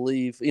could not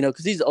believe,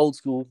 because he's an old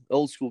school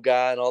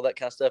guy and all that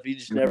kind of stuff. You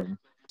just never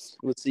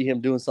would see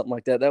him doing something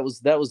like that.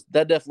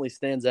 That definitely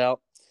stands out.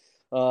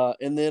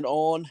 And then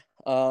on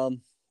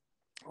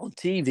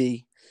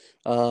TV,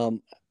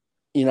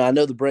 I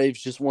know the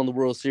Braves just won the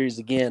World Series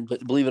again,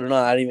 but believe it or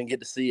not, I didn't even get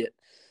to see it.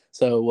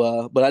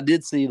 So, but I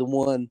did see the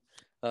one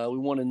we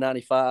won in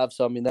 '95.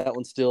 So, I mean, that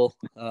one still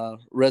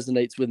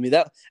resonates with me.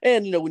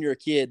 And when you're a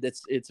kid,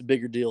 it's a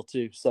bigger deal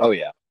too. So, oh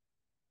yeah.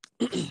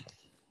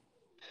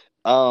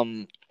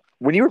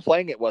 When you were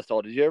playing at West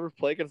Hall, did you ever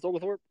play against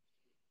Oglethorpe?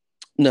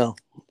 No,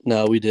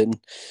 we didn't.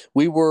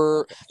 We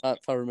were,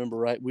 if I remember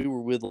right, we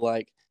were with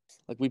like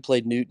we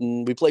played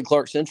Newton. We played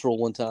Clark Central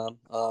one time.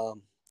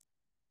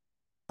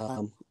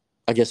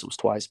 I guess it was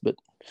twice, but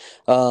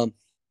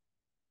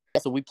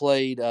so we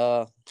played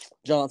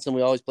Johnson.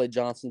 We always played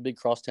Johnson, big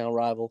crosstown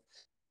rival.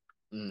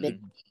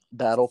 Big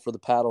battle for the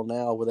paddle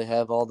now, where they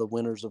have all the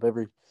winners of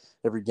every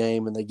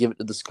game, and they give it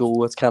to the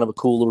school. It's kind of a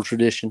cool little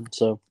tradition.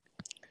 So,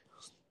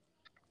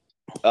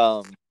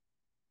 do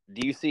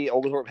you see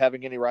Oglethorpe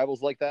having any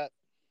rivals like that?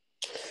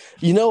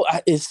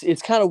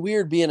 It's kind of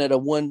weird being at a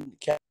one.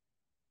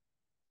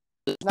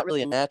 It's not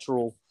really a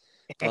natural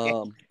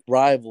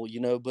rival,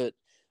 but.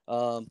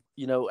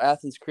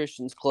 Athens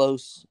Christian's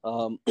close.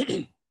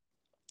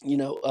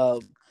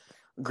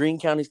 Greene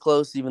County's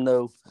close, even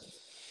though,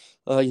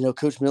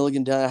 Coach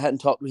Milligan, I hadn't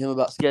talked to him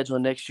about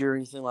scheduling next year or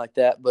anything like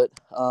that. But,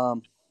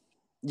 I'm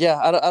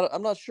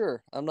not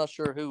sure. I'm not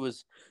sure who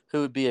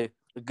would be a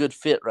good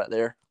fit right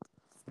there.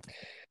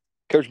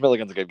 Coach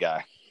Milligan's a good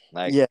guy.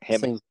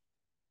 Him.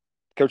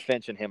 Coach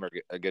Finch and him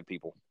are good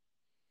people.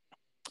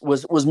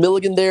 Was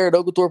Milligan there at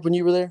Oglethorpe when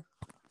you were there?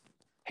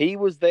 He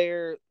was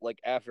there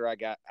after I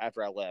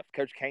left.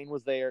 Coach Kane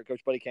was there.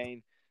 Coach Buddy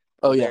Kane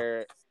was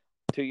there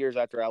 2 years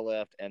after I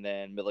left, and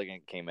then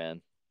Milligan came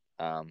in.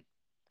 And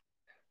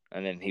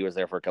then he was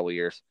there for a couple of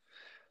years.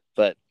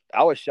 But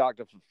I was shocked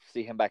to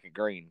see him back at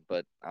Greene,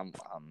 but I'm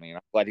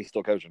glad he's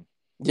still coaching.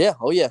 Yeah,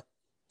 oh yeah.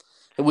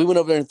 And we went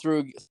over there and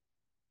threw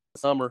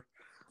summer.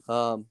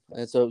 And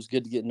so it was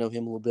good to get to know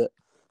him a little bit.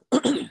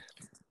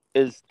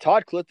 Is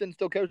Todd Clifton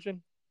still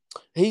coaching?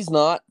 He's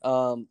not.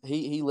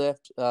 He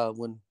left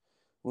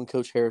when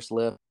Coach Harris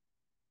left.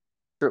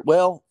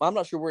 Well, I'm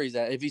not sure where he's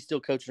at, if he's still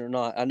coaching or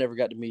not. I never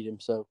got to meet him.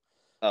 So,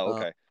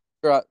 okay.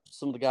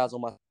 Some of the guys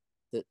on my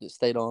that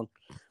stayed on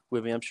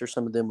with me, I'm sure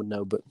some of them would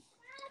know. But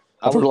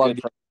I've heard a lot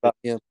about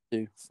him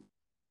too.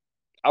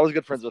 I was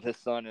good friends with his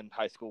son in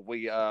high school.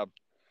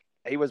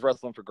 He was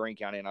wrestling for Greene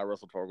County, and I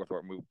wrestled for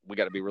Oglethorpe. We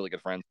got to be really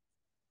good friends.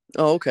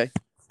 Oh, okay.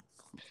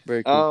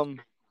 Very cool.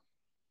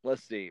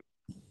 Let's see.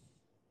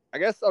 I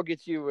guess I'll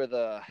get you with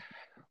a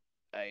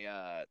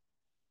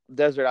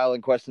desert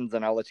island questions,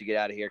 and I'll let you get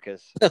out of here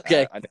because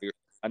okay. I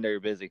know you're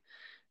busy.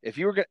 If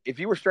you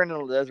were stranded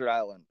on a desert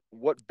island,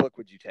 what book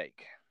would you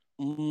take?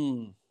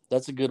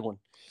 That's a good one.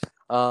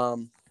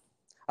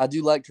 I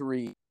do like to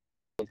read.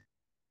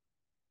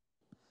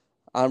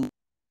 I'm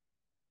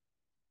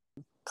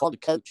called a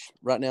coach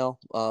right now,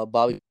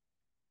 Bobby.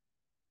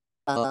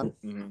 Let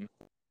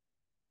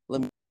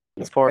me,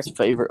 as far as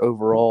favorite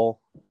overall,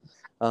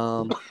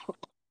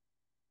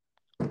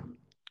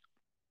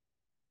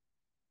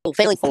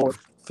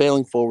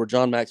 Failing Forward,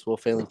 John Maxwell,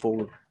 Failing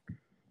Forward.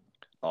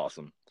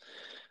 Awesome.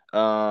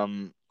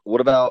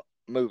 What about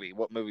movie?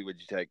 What movie would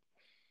you take?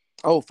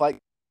 Oh, Fight.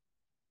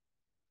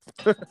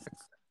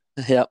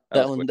 Yeah,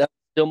 that's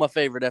still my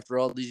favorite after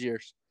all these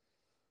years.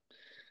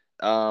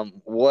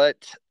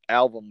 What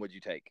album would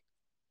you take?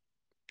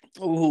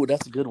 Oh,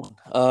 that's a good one.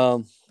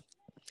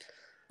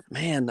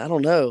 Man, I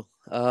don't know.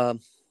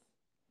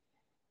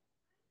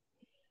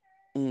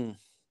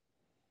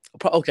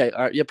 Okay,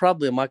 all right, yeah,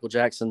 probably a Michael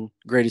Jackson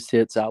Greatest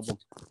Hits album.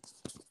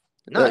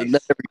 Nice.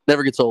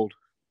 Never gets old.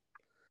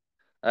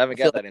 I haven't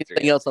got that answer.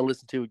 Anything else I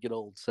listen to would get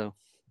old. So,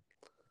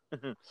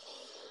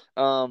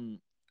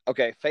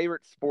 okay,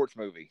 favorite sports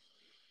movie.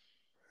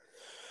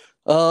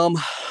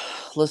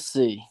 Let's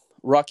see,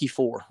 Rocky IV.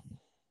 All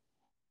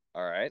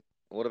right.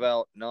 What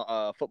about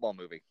football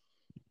movie?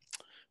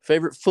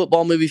 Favorite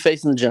football movie,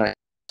 Facing the Giants.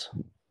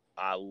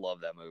 I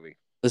love that movie.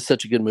 It's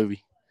such a good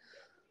movie.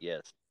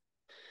 Yes.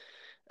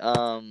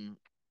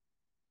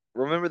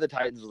 Remember the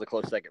Titans was a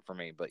close second for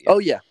me, but yeah. Oh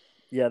yeah,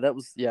 that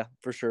was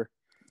for sure.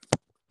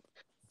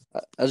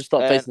 I just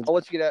thought Facing. I'll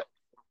let you get out.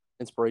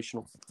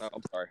 inspirational. Oh,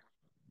 I'm sorry.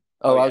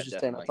 Oh, yeah, I was just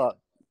saying, I definitely. thought,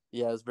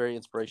 yeah, it was very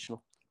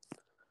inspirational.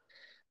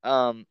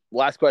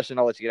 Last question.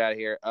 I'll let you get out of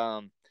here.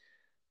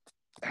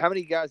 How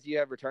many guys do you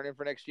have returning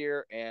for next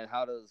year, and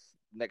how does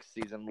next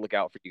season look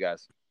out for you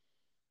guys?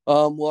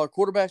 Well, our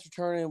quarterback's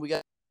returning. We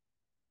got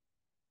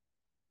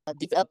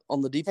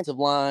on the defensive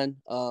line.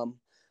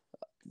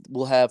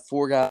 We'll have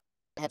 4 guys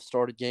that have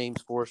started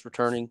games for us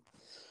returning.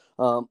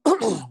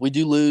 We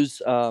do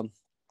lose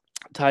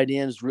tight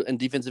end and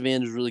defensive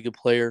end is a really good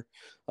player.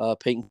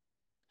 Peyton.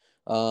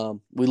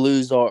 We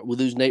lose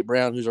Nate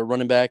Brown, who's our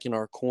running back in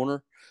our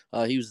corner.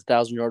 He was a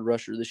 1,000-yard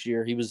rusher this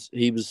year. He was a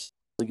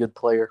really good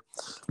player.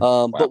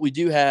 But we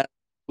had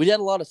a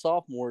lot of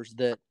sophomores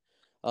that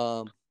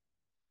and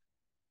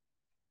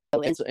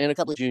a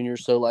couple of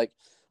juniors. So like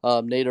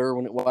Nate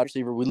Irwin at wide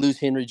receiver. We lose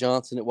Henry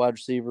Johnson at wide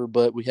receiver,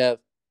 but we have a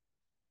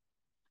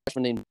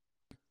freshman named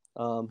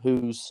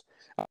who's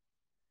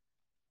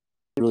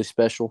really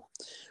special.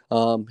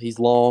 He's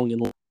long,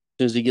 and as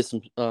soon as he gets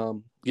some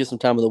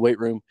time in the weight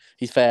room,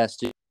 he's fast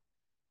too.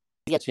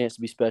 He got a chance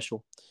to be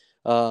special.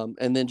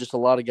 And then just a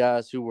lot of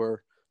guys who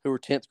were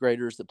 10th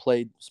graders that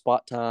played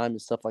spot time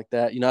and stuff like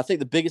that. I think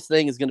the biggest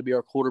thing is going to be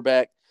our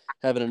quarterback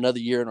having another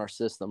year in our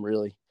system,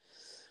 really.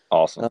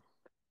 Awesome.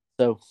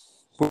 So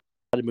we're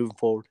excited moving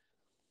forward.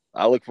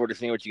 I look forward to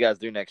seeing what you guys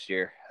do next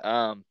year.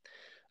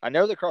 I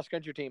know the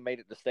cross-country team made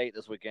it to state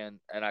this weekend,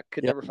 and I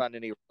could never find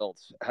any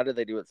results. How did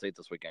they do at state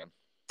this weekend?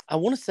 I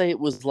want to say it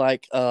was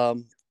like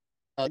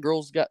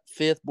girls got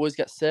 5th, boys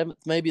got 7th,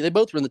 maybe. They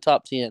both were in the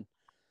top 10.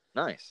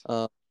 Nice.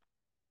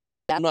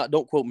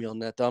 Don't quote me on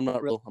that, though. I'm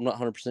not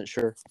 100%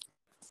 sure.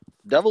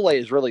 Double A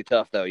is really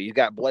tough, though. You've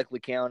got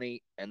Bleckley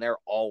County, and they're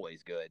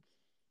always good.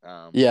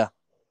 Yeah.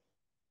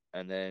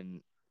 And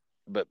then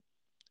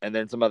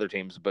some other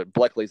teams, but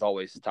Bleckley's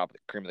always top of the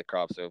cream of the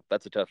crop, so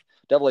that's a tough.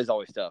 Double A is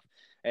always tough.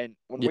 And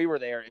when we were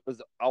there, it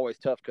was always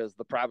tough because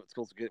the private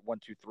schools get 1,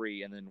 2,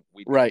 3, and then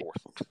we'd be 4th.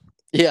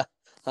 Yeah,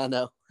 I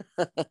know.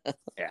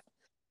 Yeah.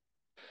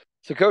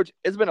 So, Coach,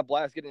 it's been a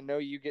blast getting to know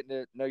you, getting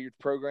to know your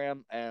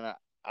program, and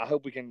I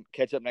hope we can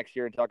catch up next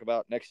year and talk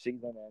about next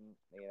season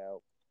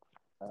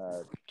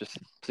and, just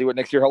see what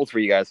next year holds for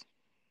you guys.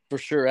 For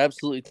sure,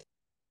 absolutely.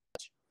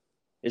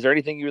 Is there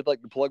anything you would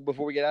like to plug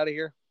before we get out of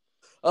here?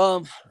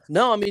 No,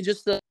 I mean,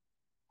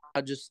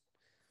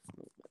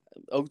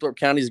 Oglethorpe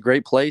County is a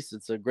great place.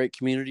 It's a great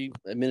community.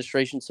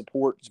 Administration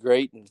support is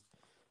great, and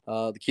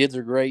the kids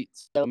are great.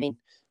 So, I mean,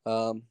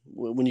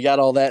 when you got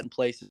all that in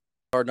place, it's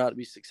hard not to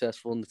be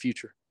successful in the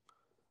future.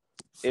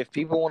 If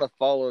people want to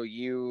follow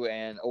you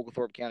and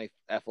Oglethorpe County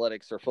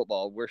athletics or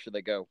football, where should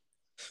they go?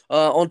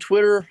 On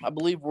Twitter, I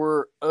believe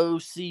we're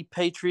OC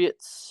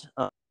Patriots.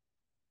 All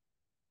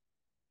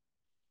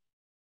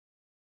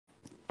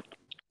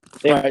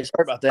right,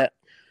 sorry about that.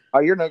 Oh,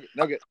 you're no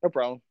good, no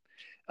problem.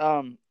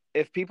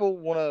 If people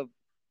want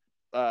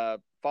to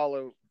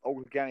follow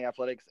Oglethorpe County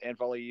athletics and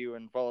follow you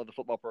and follow the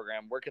football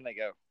program, where can they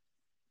go?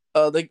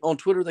 On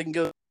Twitter they can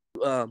go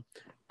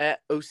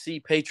at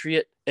OC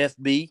Patriot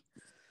FB,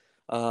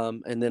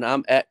 and then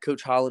I'm at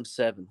Coach Holland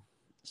 7.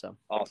 So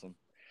awesome.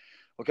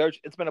 Well, Coach,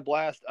 it's been a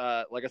blast.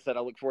 Like I said,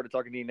 I look forward to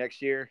talking to you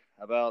next year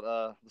about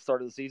the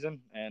start of the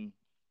season and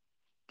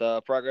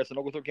the progress in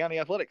Oglethorpe County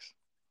athletics.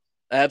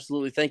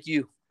 Absolutely. Thank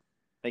you.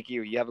 Thank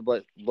you. You have a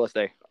blessed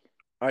day.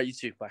 All right, you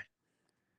too. Bye.